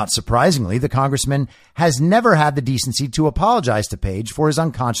 Not surprisingly, the congressman has never had the decency to apologize to Page for his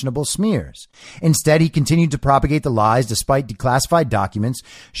unconscionable smears. Instead, he continued to propagate the lies despite declassified documents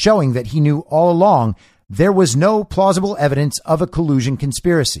showing that he knew all along there was no plausible evidence of a collusion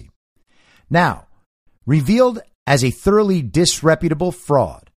conspiracy. Now, revealed as a thoroughly disreputable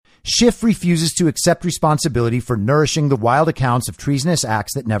fraud, Schiff refuses to accept responsibility for nourishing the wild accounts of treasonous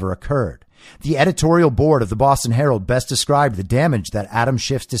acts that never occurred. The editorial board of the Boston Herald best described the damage that Adam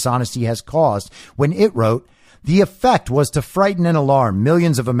Schiff's dishonesty has caused when it wrote, "The effect was to frighten and alarm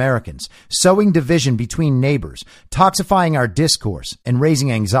millions of Americans, sowing division between neighbors, toxifying our discourse, and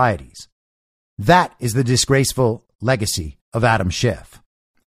raising anxieties." That is the disgraceful legacy of Adam Schiff.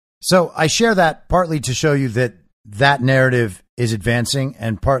 So I share that partly to show you that that narrative is advancing,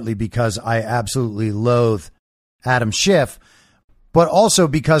 and partly because I absolutely loathe Adam Schiff, but also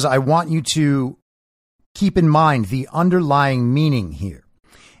because I want you to keep in mind the underlying meaning here.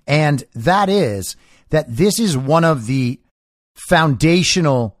 And that is that this is one of the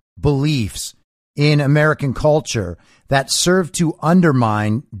foundational beliefs in American culture that serve to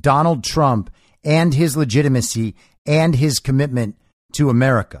undermine Donald Trump and his legitimacy and his commitment to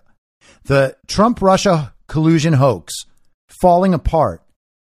America. The Trump-Russia collusion hoax falling apart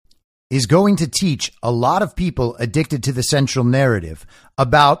is going to teach a lot of people addicted to the central narrative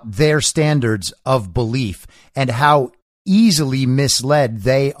about their standards of belief and how easily misled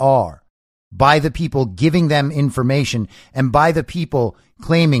they are by the people giving them information and by the people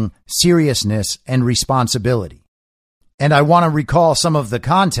claiming seriousness and responsibility. And I want to recall some of the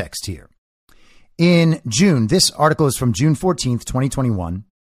context here. In June, this article is from June 14th, 2021.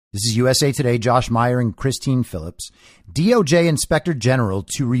 This is USA Today, Josh Meyer and Christine Phillips. DOJ Inspector General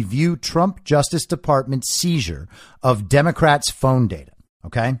to review Trump Justice Department seizure of Democrats' phone data.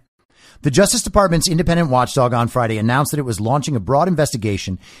 Okay. The Justice Department's independent watchdog on Friday announced that it was launching a broad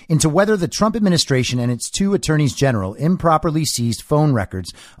investigation into whether the Trump administration and its two attorneys general improperly seized phone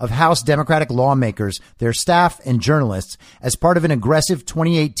records of House Democratic lawmakers, their staff, and journalists as part of an aggressive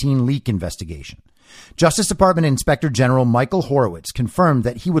 2018 leak investigation. Justice Department Inspector General Michael Horowitz confirmed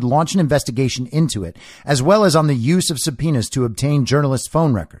that he would launch an investigation into it, as well as on the use of subpoenas to obtain journalists'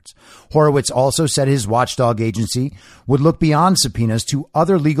 phone records. Horowitz also said his watchdog agency would look beyond subpoenas to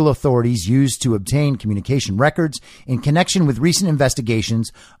other legal authorities used to obtain communication records in connection with recent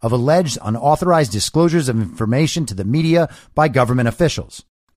investigations of alleged unauthorized disclosures of information to the media by government officials.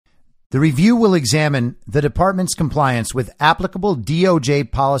 The review will examine the department's compliance with applicable DOJ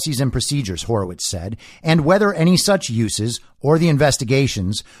policies and procedures, Horowitz said, and whether any such uses or the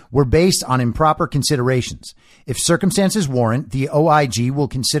investigations were based on improper considerations. If circumstances warrant, the OIG will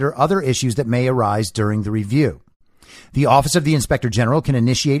consider other issues that may arise during the review. The Office of the Inspector General can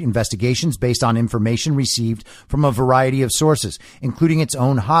initiate investigations based on information received from a variety of sources, including its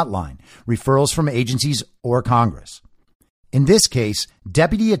own hotline, referrals from agencies or Congress. In this case,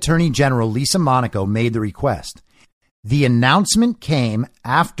 Deputy Attorney General Lisa Monaco made the request. The announcement came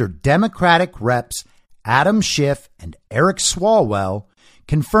after Democratic reps Adam Schiff and Eric Swalwell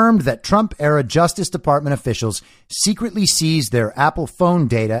confirmed that Trump-era Justice Department officials secretly seized their Apple phone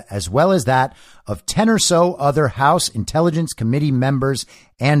data as well as that of 10 or so other House Intelligence Committee members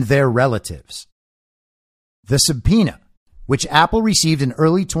and their relatives. The subpoena, which Apple received in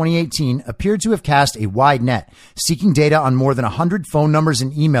early 2018, appeared to have cast a wide net, seeking data on more than 100 phone numbers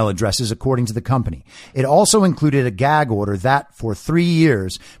and email addresses, according to the company. It also included a gag order that, for 3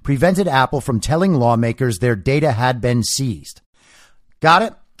 years, prevented Apple from telling lawmakers their data had been seized. Got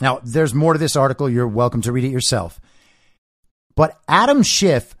it? Now, there's more to this article. You're welcome to read it yourself. But Adam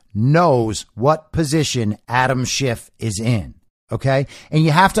Schiff knows what position Adam Schiff is in, okay? And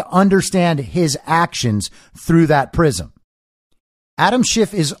you have to understand his actions through that prism. Adam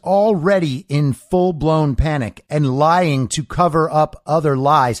Schiff is already in full-blown panic and lying to cover up other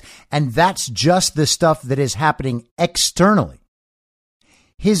lies. And that's just the stuff that is happening externally.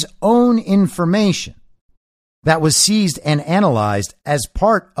 His own information that was seized and analyzed as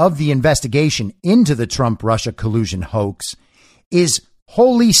part of the investigation into the Trump-Russia collusion hoax is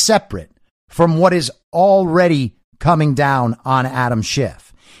wholly separate from what is already coming down on Adam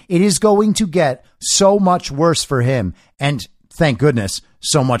Schiff. It is going to get so much worse for him, and thank goodness,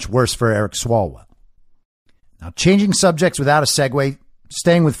 so much worse for Eric Swalwell. Now, changing subjects without a segue,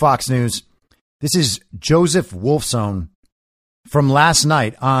 staying with Fox News, this is Joseph Wolfson from last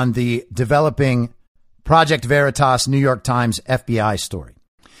night on the developing Project Veritas New York Times FBI story.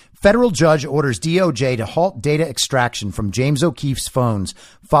 Federal judge orders DOJ to halt data extraction from James O'Keefe's phones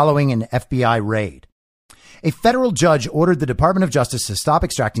following an FBI raid. A federal judge ordered the Department of Justice to stop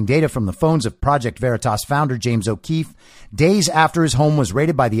extracting data from the phones of Project Veritas founder James O'Keefe days after his home was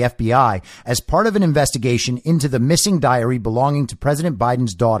raided by the FBI as part of an investigation into the missing diary belonging to President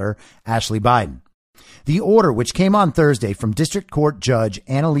Biden's daughter, Ashley Biden. The order, which came on Thursday from District Court Judge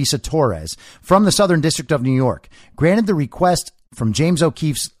Annalisa Torres from the Southern District of New York, granted the request from James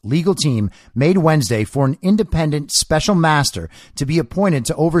O'Keefe's legal team made Wednesday for an independent special master to be appointed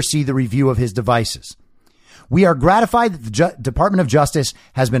to oversee the review of his devices. We are gratified that the Department of Justice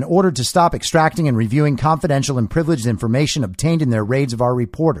has been ordered to stop extracting and reviewing confidential and privileged information obtained in their raids of our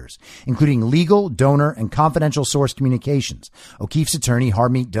reporters, including legal, donor, and confidential source communications, O'Keefe's attorney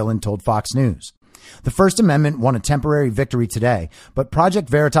Harmeet Dillon told Fox News. The First Amendment won a temporary victory today, but Project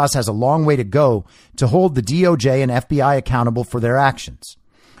Veritas has a long way to go to hold the DOJ and FBI accountable for their actions.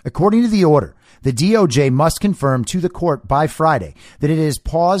 According to the order, the DOJ must confirm to the court by Friday that it has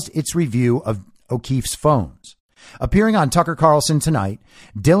paused its review of O'Keefe's phones. Appearing on Tucker Carlson tonight,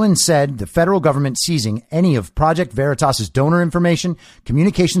 Dillon said the federal government seizing any of Project Veritas's donor information,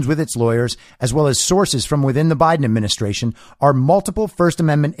 communications with its lawyers, as well as sources from within the Biden administration are multiple First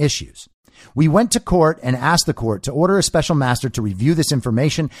Amendment issues. We went to court and asked the court to order a special master to review this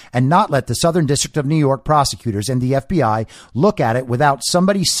information and not let the Southern District of New York prosecutors and the FBI look at it without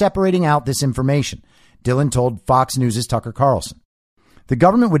somebody separating out this information, Dillon told Fox News' Tucker Carlson. The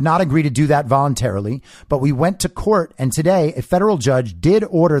government would not agree to do that voluntarily, but we went to court, and today a federal judge did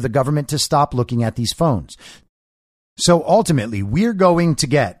order the government to stop looking at these phones. So ultimately, we're going to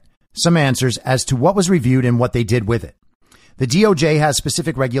get some answers as to what was reviewed and what they did with it. The DOJ has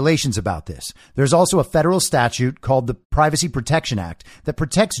specific regulations about this. There's also a federal statute called the Privacy Protection Act that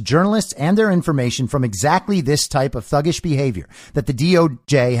protects journalists and their information from exactly this type of thuggish behavior that the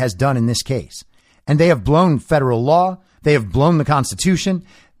DOJ has done in this case. And they have blown federal law. They have blown the Constitution.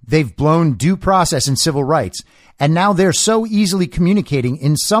 They've blown due process and civil rights. And now they're so easily communicating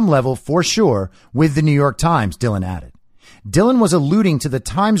in some level, for sure, with the New York Times, Dillon added. Dillon was alluding to the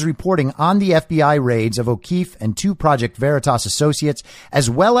Times reporting on the FBI raids of O'Keefe and two Project Veritas associates, as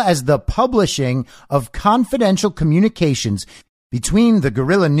well as the publishing of confidential communications between the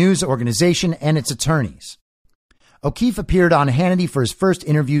guerrilla news organization and its attorneys. O'Keefe appeared on Hannity for his first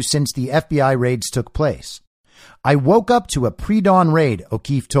interview since the FBI raids took place. I woke up to a pre-dawn raid,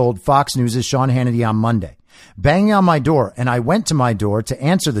 O'Keefe told Fox News' Sean Hannity on Monday, banging on my door, and I went to my door to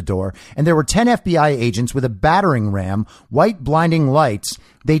answer the door, and there were 10 FBI agents with a battering ram, white blinding lights.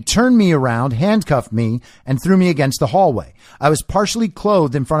 They turned me around, handcuffed me, and threw me against the hallway. I was partially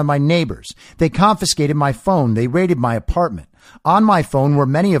clothed in front of my neighbors. They confiscated my phone. They raided my apartment. On my phone were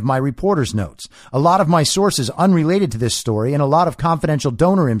many of my reporter's notes, a lot of my sources unrelated to this story, and a lot of confidential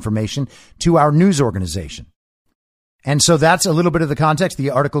donor information to our news organization. And so that's a little bit of the context. The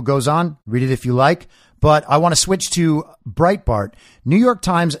article goes on. Read it if you like. But I want to switch to Breitbart. New York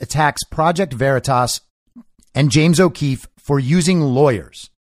Times attacks Project Veritas and James O'Keefe for using lawyers.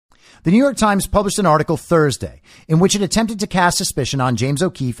 The New York Times published an article Thursday in which it attempted to cast suspicion on James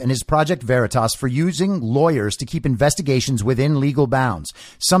O'Keefe and his Project Veritas for using lawyers to keep investigations within legal bounds,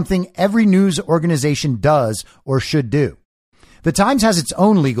 something every news organization does or should do. The Times has its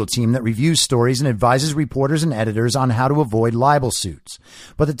own legal team that reviews stories and advises reporters and editors on how to avoid libel suits.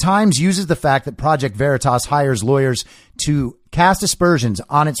 But the Times uses the fact that Project Veritas hires lawyers to cast aspersions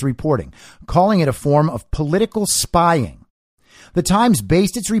on its reporting, calling it a form of political spying. The Times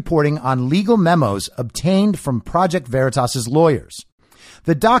based its reporting on legal memos obtained from Project Veritas's lawyers.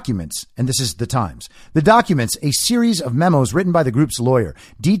 The documents, and this is the Times, the documents, a series of memos written by the group's lawyer,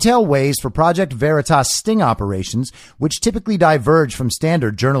 detail ways for Project Veritas sting operations, which typically diverge from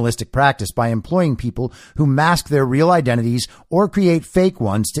standard journalistic practice by employing people who mask their real identities or create fake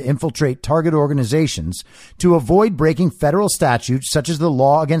ones to infiltrate target organizations to avoid breaking federal statutes such as the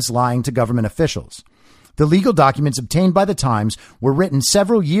law against lying to government officials. The legal documents obtained by the Times were written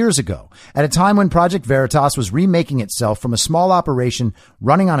several years ago, at a time when Project Veritas was remaking itself from a small operation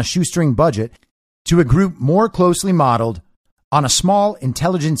running on a shoestring budget to a group more closely modeled on a small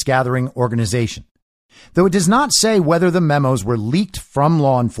intelligence-gathering organization. Though it does not say whether the memos were leaked from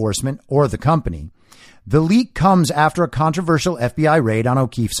law enforcement or the company, the leak comes after a controversial FBI raid on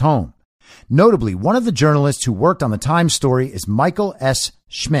O'Keefe's home. Notably, one of the journalists who worked on the Times story is Michael S.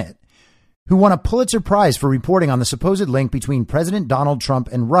 Schmidt, who won a Pulitzer Prize for reporting on the supposed link between President Donald Trump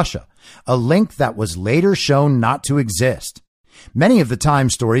and Russia, a link that was later shown not to exist. Many of the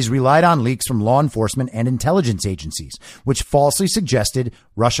Times stories relied on leaks from law enforcement and intelligence agencies, which falsely suggested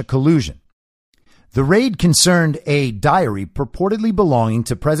Russia collusion. The raid concerned a diary purportedly belonging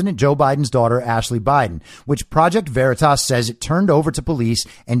to President Joe Biden's daughter, Ashley Biden, which Project Veritas says it turned over to police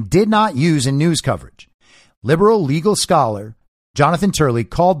and did not use in news coverage. Liberal legal scholar Jonathan Turley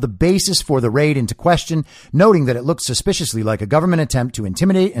called the basis for the raid into question, noting that it looked suspiciously like a government attempt to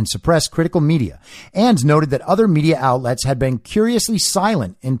intimidate and suppress critical media, and noted that other media outlets had been curiously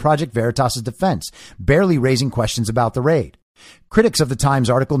silent in Project Veritas' defense, barely raising questions about the raid. Critics of the Times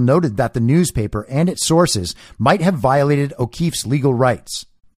article noted that the newspaper and its sources might have violated O'Keefe's legal rights.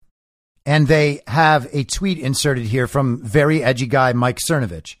 And they have a tweet inserted here from very edgy guy Mike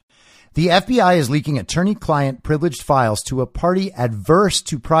Cernovich. The FBI is leaking attorney-client privileged files to a party adverse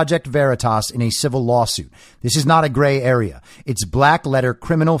to Project Veritas in a civil lawsuit. This is not a gray area. It's black-letter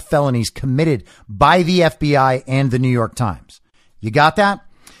criminal felonies committed by the FBI and the New York Times. You got that?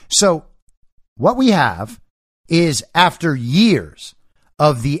 So what we have is, after years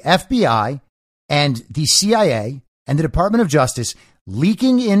of the FBI and the CIA and the Department of Justice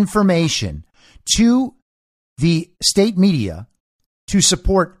leaking information to the state media to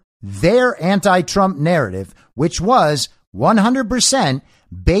support their anti-Trump narrative, which was 100%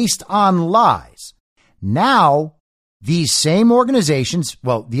 based on lies. Now, these same organizations,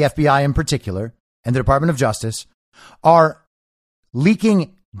 well, the FBI in particular, and the Department of Justice, are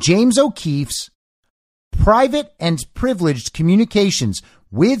leaking James O'Keefe's private and privileged communications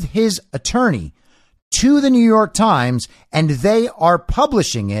with his attorney to the New York Times, and they are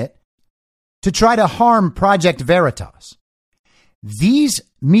publishing it to try to harm Project Veritas. These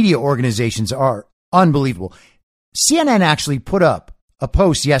media organizations are unbelievable. CNN actually put up a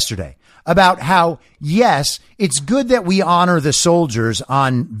post yesterday about how, yes, it's good that we honor the soldiers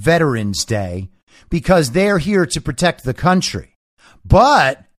on Veterans Day because they're here to protect the country.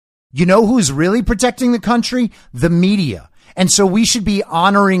 But you know who's really protecting the country? The media. And so we should be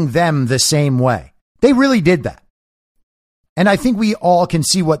honoring them the same way. They really did that. And I think we all can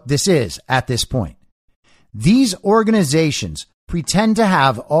see what this is at this point. These organizations pretend to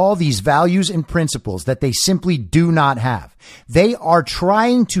have all these values and principles that they simply do not have. They are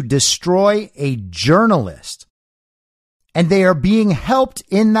trying to destroy a journalist, and they are being helped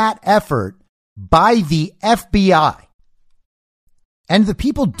in that effort by the FBI. And the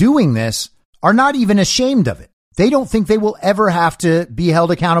people doing this are not even ashamed of it. They don't think they will ever have to be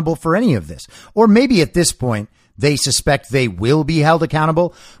held accountable for any of this. Or maybe at this point, they suspect they will be held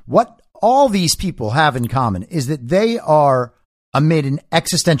accountable. What all these people have in common is that they are amid an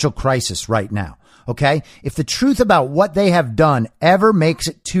existential crisis right now. Okay? If the truth about what they have done ever makes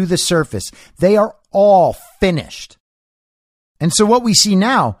it to the surface, they are all finished. And so what we see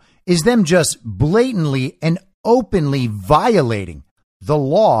now is them just blatantly and openly violating the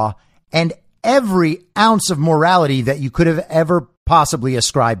law and every ounce of morality that you could have ever possibly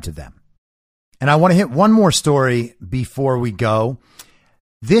ascribed to them. And I want to hit one more story before we go.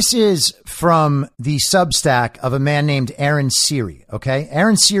 This is from the Substack of a man named Aaron Siri. Okay.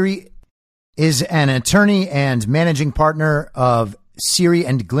 Aaron Siri is an attorney and managing partner of Siri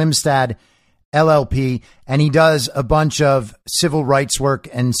and Glimstad LLP, and he does a bunch of civil rights work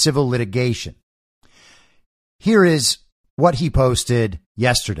and civil litigation. Here is what he posted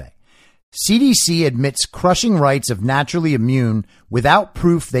yesterday. CDC admits crushing rights of naturally immune without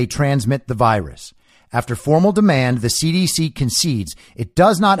proof they transmit the virus. After formal demand, the CDC concedes it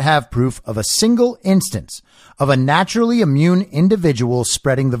does not have proof of a single instance of a naturally immune individual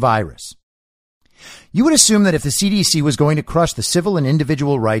spreading the virus. You would assume that if the CDC was going to crush the civil and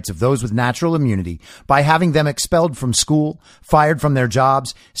individual rights of those with natural immunity by having them expelled from school, fired from their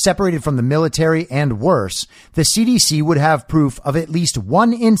jobs, separated from the military, and worse, the CDC would have proof of at least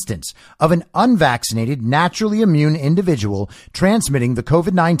one instance of an unvaccinated, naturally immune individual transmitting the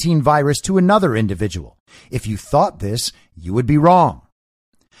COVID-19 virus to another individual. If you thought this, you would be wrong.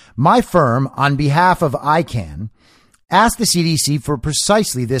 My firm, on behalf of ICANN, asked the CDC for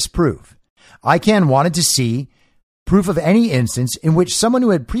precisely this proof. ICANN wanted to see proof of any instance in which someone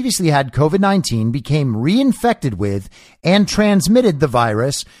who had previously had COVID-19 became reinfected with and transmitted the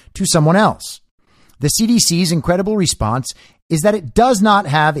virus to someone else. The CDC's incredible response is that it does not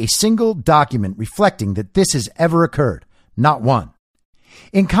have a single document reflecting that this has ever occurred. Not one.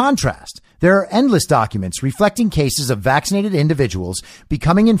 In contrast, there are endless documents reflecting cases of vaccinated individuals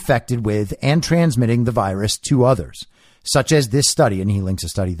becoming infected with and transmitting the virus to others, such as this study, and he links a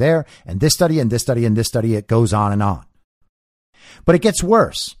study there, and this study, and this study, and this study. It goes on and on. But it gets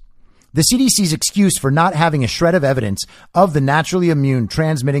worse. The CDC's excuse for not having a shred of evidence of the naturally immune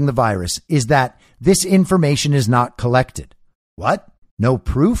transmitting the virus is that this information is not collected. What? No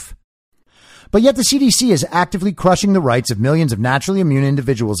proof? But yet the CDC is actively crushing the rights of millions of naturally immune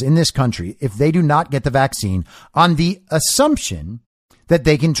individuals in this country if they do not get the vaccine on the assumption that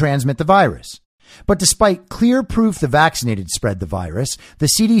they can transmit the virus. But despite clear proof the vaccinated spread the virus, the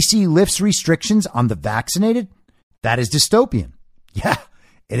CDC lifts restrictions on the vaccinated? That is dystopian. Yeah,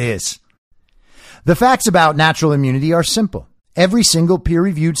 it is. The facts about natural immunity are simple. Every single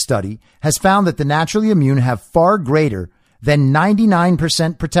peer-reviewed study has found that the naturally immune have far greater than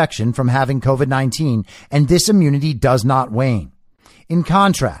 99% protection from having COVID-19, and this immunity does not wane. In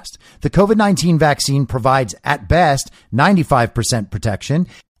contrast, the COVID-19 vaccine provides at best 95% protection,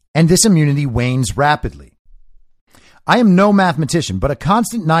 and this immunity wanes rapidly. I am no mathematician, but a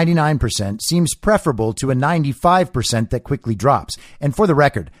constant 99% seems preferable to a 95% that quickly drops. And for the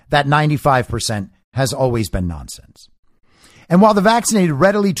record, that 95% has always been nonsense. And while the vaccinated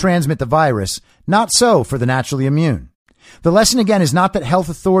readily transmit the virus, not so for the naturally immune. The lesson again is not that health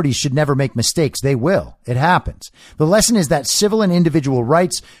authorities should never make mistakes. They will. It happens. The lesson is that civil and individual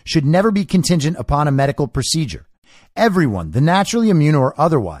rights should never be contingent upon a medical procedure. Everyone, the naturally immune or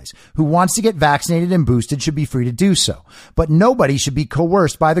otherwise, who wants to get vaccinated and boosted should be free to do so. But nobody should be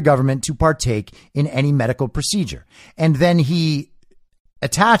coerced by the government to partake in any medical procedure. And then he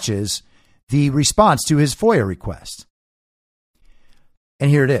attaches the response to his FOIA request. And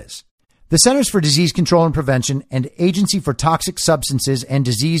here it is. The Centers for Disease Control and Prevention and Agency for Toxic Substances and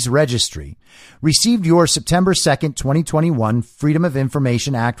Disease Registry received your September 2nd, 2021 Freedom of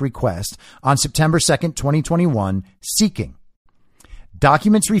Information Act request on September 2nd, 2021, seeking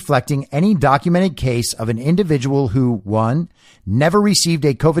documents reflecting any documented case of an individual who, 1, never received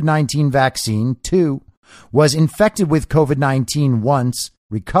a COVID-19 vaccine, 2, was infected with COVID-19 once,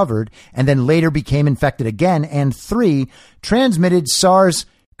 recovered, and then later became infected again, and 3, transmitted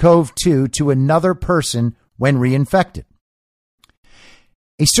SARS-CoV-2 to another person when reinfected.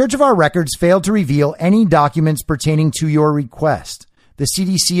 A search of our records failed to reveal any documents pertaining to your request. The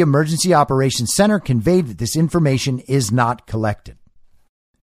CDC Emergency Operations Center conveyed that this information is not collected.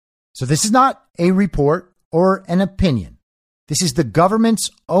 So this is not a report or an opinion. This is the government's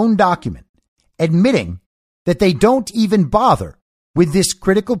own document admitting that they don't even bother with this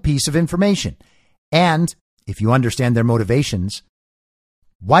critical piece of information. And if you understand their motivations,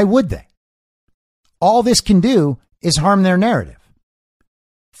 why would they? All this can do is harm their narrative.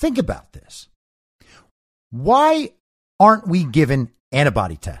 Think about this. Why aren't we given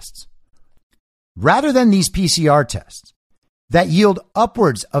antibody tests rather than these PCR tests that yield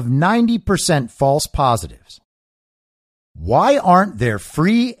upwards of 90% false positives? Why aren't there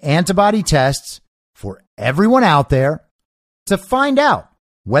free antibody tests for everyone out there to find out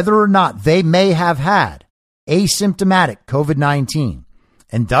whether or not they may have had asymptomatic COVID-19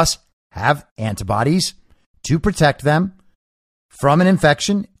 and thus have antibodies to protect them from an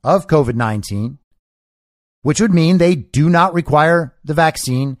infection of COVID-19, which would mean they do not require the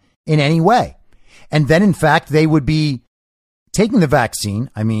vaccine in any way. And then, in fact, they would be taking the vaccine,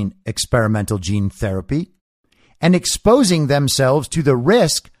 experimental gene therapy, and exposing themselves to the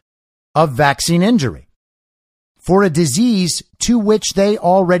risk of vaccine injury for a disease to which they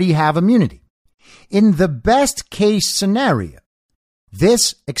already have immunity. In the best case scenario,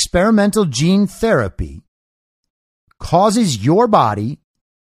 this experimental gene therapy causes your body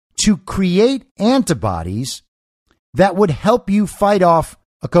to create antibodies that would help you fight off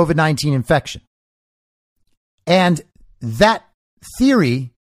a COVID-19 infection. And that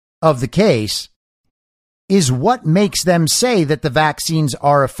theory of the case is what makes them say that the vaccines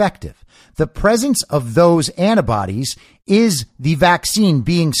are effective. The presence of those antibodies is the vaccine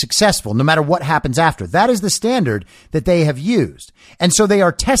being successful, no matter what happens after. That is the standard that they have used. And so they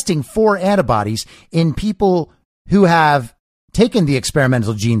are testing for antibodies in people who have taken the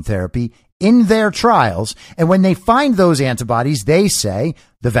experimental gene therapy in their trials. And when they find those antibodies, they say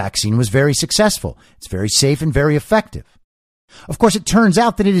the vaccine was very successful. It's very safe and very effective. Of course, it turns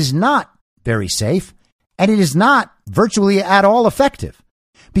out that it is not very safe and it is not virtually at all effective,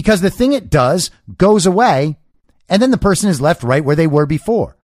 because the thing it does goes away And then the person is left right where they were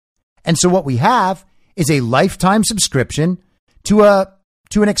before. And so what we have is a lifetime subscription to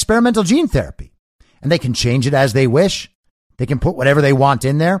an experimental gene therapy. And they can change it as they wish. They can put whatever they want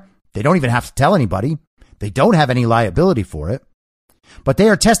in there. They don't even have to tell anybody. They don't have any liability for it. But they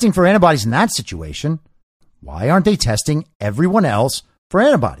are testing for antibodies in that situation. Why aren't they testing everyone else for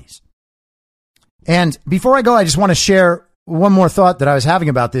antibodies? And before I go, I just want to share one more thought that I was having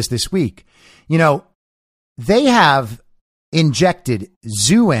about this week. You know, they have injected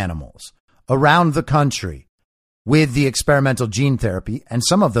zoo animals around the country with the experimental gene therapy, and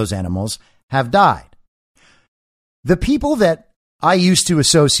some of those animals have died. The people that I used to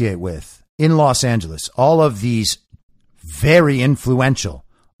associate with in Los Angeles, all of these very influential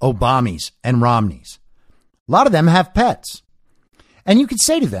Obamas and Romneys, a lot of them have pets. And you could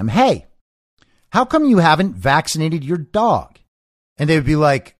say to them, hey, how come you haven't vaccinated your dog? And they would be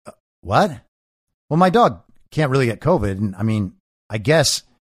like, what? Well, my dog can't really get COVID. And I mean, I guess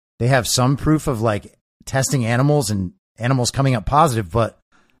they have some proof of like testing animals and animals coming up positive, but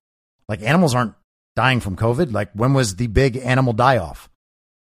like animals aren't dying from COVID. Like, when was the big animal die-off?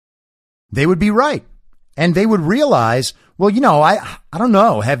 They would be right. And they would realize, well, you know, I don't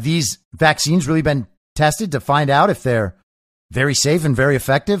know. Have these vaccines really been tested to find out if they're very safe and very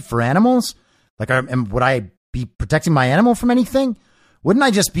effective for animals? Like, would I be protecting my animal from anything? Wouldn't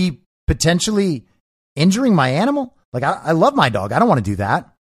I just be potentially injuring my animal? Like, I love my dog. I don't want to do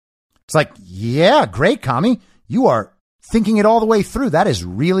that. It's like, yeah, great, Kami. You are thinking it all the way through. That is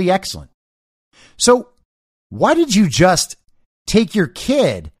really excellent. So why did you just take your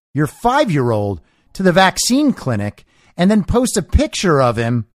kid, your 5-year-old, to the vaccine clinic and then post a picture of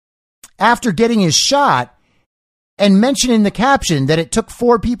him after getting his shot and mention in the caption that it took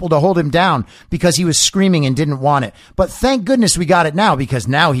 4 people to hold him down because he was screaming and didn't want it? But thank goodness we got it now, because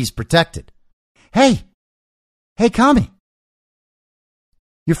now he's protected. Hey, Kami,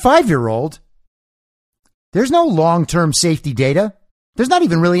 your 5-year-old, there's no long-term safety data. There's not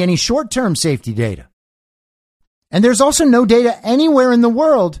even really any short-term safety data. And there's also no data anywhere in the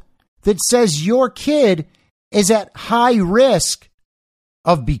world that says your kid is at high risk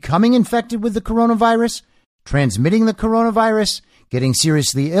of becoming infected with the coronavirus, transmitting the coronavirus, getting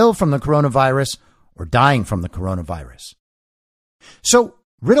seriously ill from the coronavirus, or dying from the coronavirus. So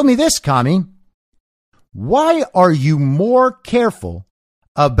riddle me this, Kami. Why are you more careful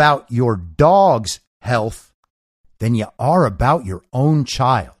about your dog's health than you are about your own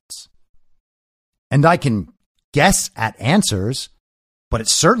child's? And I can guess at answers, but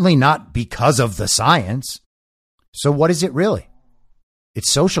it's certainly not because of the science. So what is it really?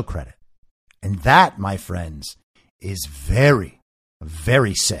 It's social credit. And that, my friends, is very,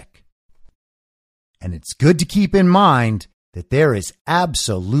 very sick. And it's good to keep in mind that there is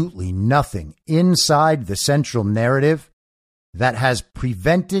absolutely nothing inside the central narrative that has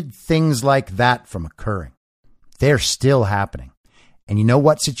prevented things like that from occurring. They're still happening. And you know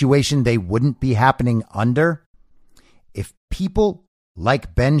what situation they wouldn't be happening under? If people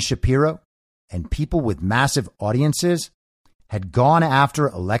like Ben Shapiro and people with massive audiences had gone after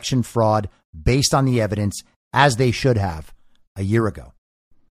election fraud based on the evidence, as they should have a year ago.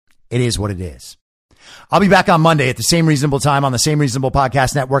 It is what it is. I'll be back on Monday at the same reasonable time on the Same Reasonable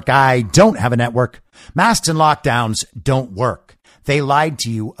Podcast Network. I don't have a network. Masks and lockdowns don't work. They lied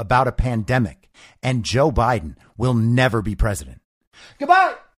to you about a pandemic, and Joe Biden will never be president.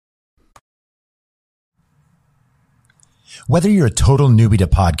 Goodbye. Whether you're a total newbie to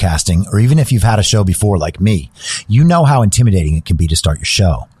podcasting or even if you've had a show before like me, you know how intimidating it can be to start your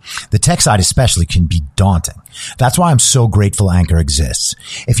show. The tech side especially can be daunting. That's why I'm so grateful Anchor exists.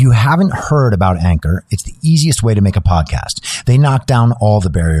 If you haven't heard about Anchor, it's the easiest way to make a podcast. They knock down all the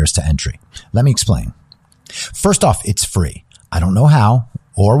barriers to entry. Let me explain. First off, it's free. I don't know how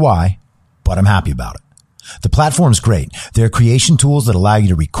or why, but I'm happy about it. The platform's great. There are creation tools that allow you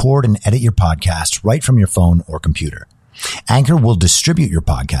to record and edit your podcast right from your phone or computer. Anchor will distribute your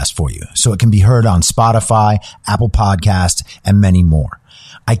podcast for you so it can be heard on Spotify, Apple Podcasts, and many more.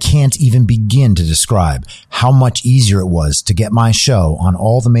 I can't even begin to describe how much easier it was to get my show on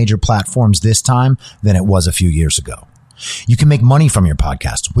all the major platforms this time than it was a few years ago. You can make money from your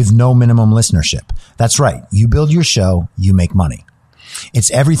podcast with no minimum listenership. That's right. You build your show, you make money.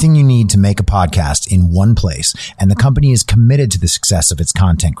 It's everything you need to make a podcast in one place, and the company is committed to the success of its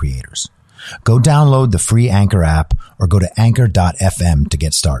content creators. Go download the free Anchor app or go to anchor.fm to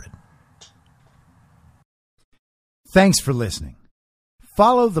get started. Thanks for listening.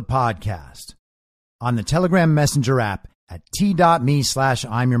 Follow the podcast on the Telegram Messenger app at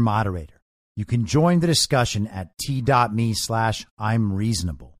t.me/I'm your moderator. You can join the discussion at t.me/I'm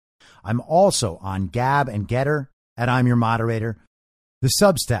reasonable. I'm also on Gab and Getter at I'm Your Moderator. The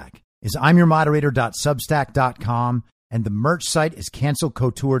Substack is imyourmoderator.substack.com, and the merch site is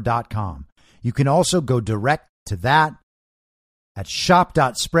cancelcouture.com. You can also go direct to that at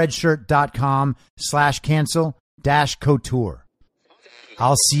shop.spreadshirt.com/cancel-couture.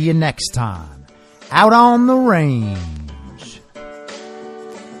 I'll see you next time out on the range.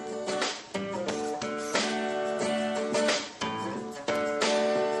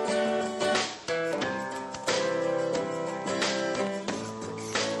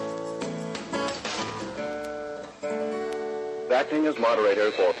 Acting as moderator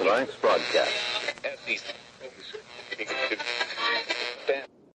for tonight's broadcast.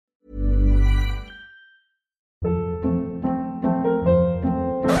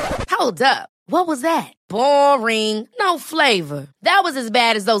 Hold up. What was that? Boring. No flavor. That was as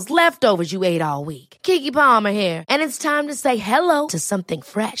bad as those leftovers you ate all week. Keke Palmer here, and it's time to say hello to something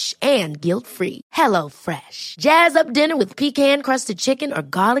fresh and guilt-free. Hello Fresh. Jazz up dinner with pecan-crusted chicken or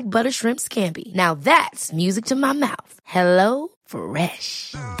garlic butter shrimp scampi. Now that's music to my mouth. Hello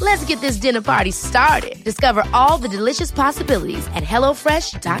Fresh. Let's get this dinner party started. Discover all the delicious possibilities at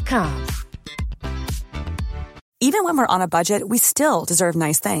HelloFresh.com. Even when we're on a budget, we still deserve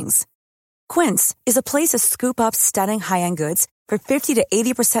nice things. Quince is a place to scoop up stunning high-end goods for 50 to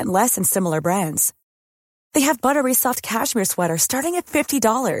 80% less than similar brands. They have buttery soft cashmere sweaters starting at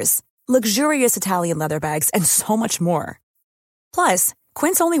 $50, luxurious Italian leather bags, and so much more. Plus,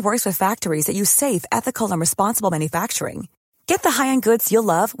 Quince only works with factories that use safe, ethical, and responsible manufacturing. Get the high-end goods you'll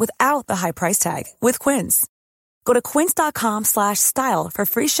love without the high price tag with Quince. Go to quince.com/style for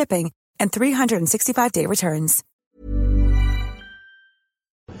free shipping and 365-day returns.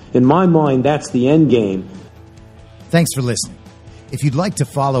 In my mind, that's the end game. Thanks for listening. If you'd like to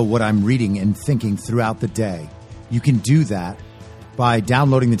follow what I'm reading and thinking throughout the day, you can do that by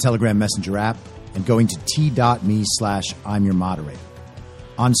downloading the Telegram Messenger app and going to t.me/I'm your moderator.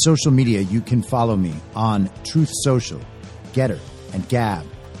 On social media, you can follow me on Truth Social, Getter, and Gab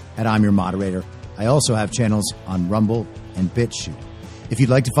at I'm Your Moderator. I also have channels on Rumble and BitChute. If you'd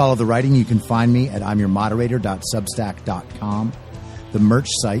like to follow the writing, you can find me at imyourmoderator.substack.com. The merch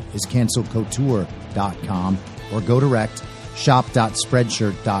site is cancelcouture.com, or go direct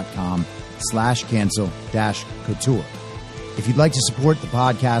shop.spreadshirt.com/cancel-couture. If you'd like to support the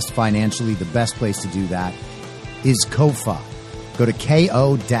podcast financially, the best place to do that is Ko-Fi. Go to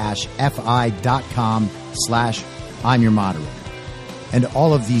ko-fi.com/I'm your moderator. And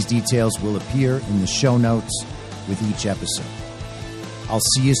all of these details will appear in the show notes with each episode. I'll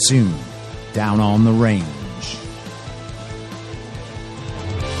see you soon down on the range.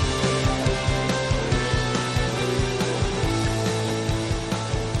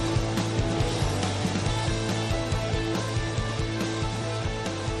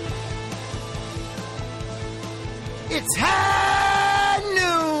 It's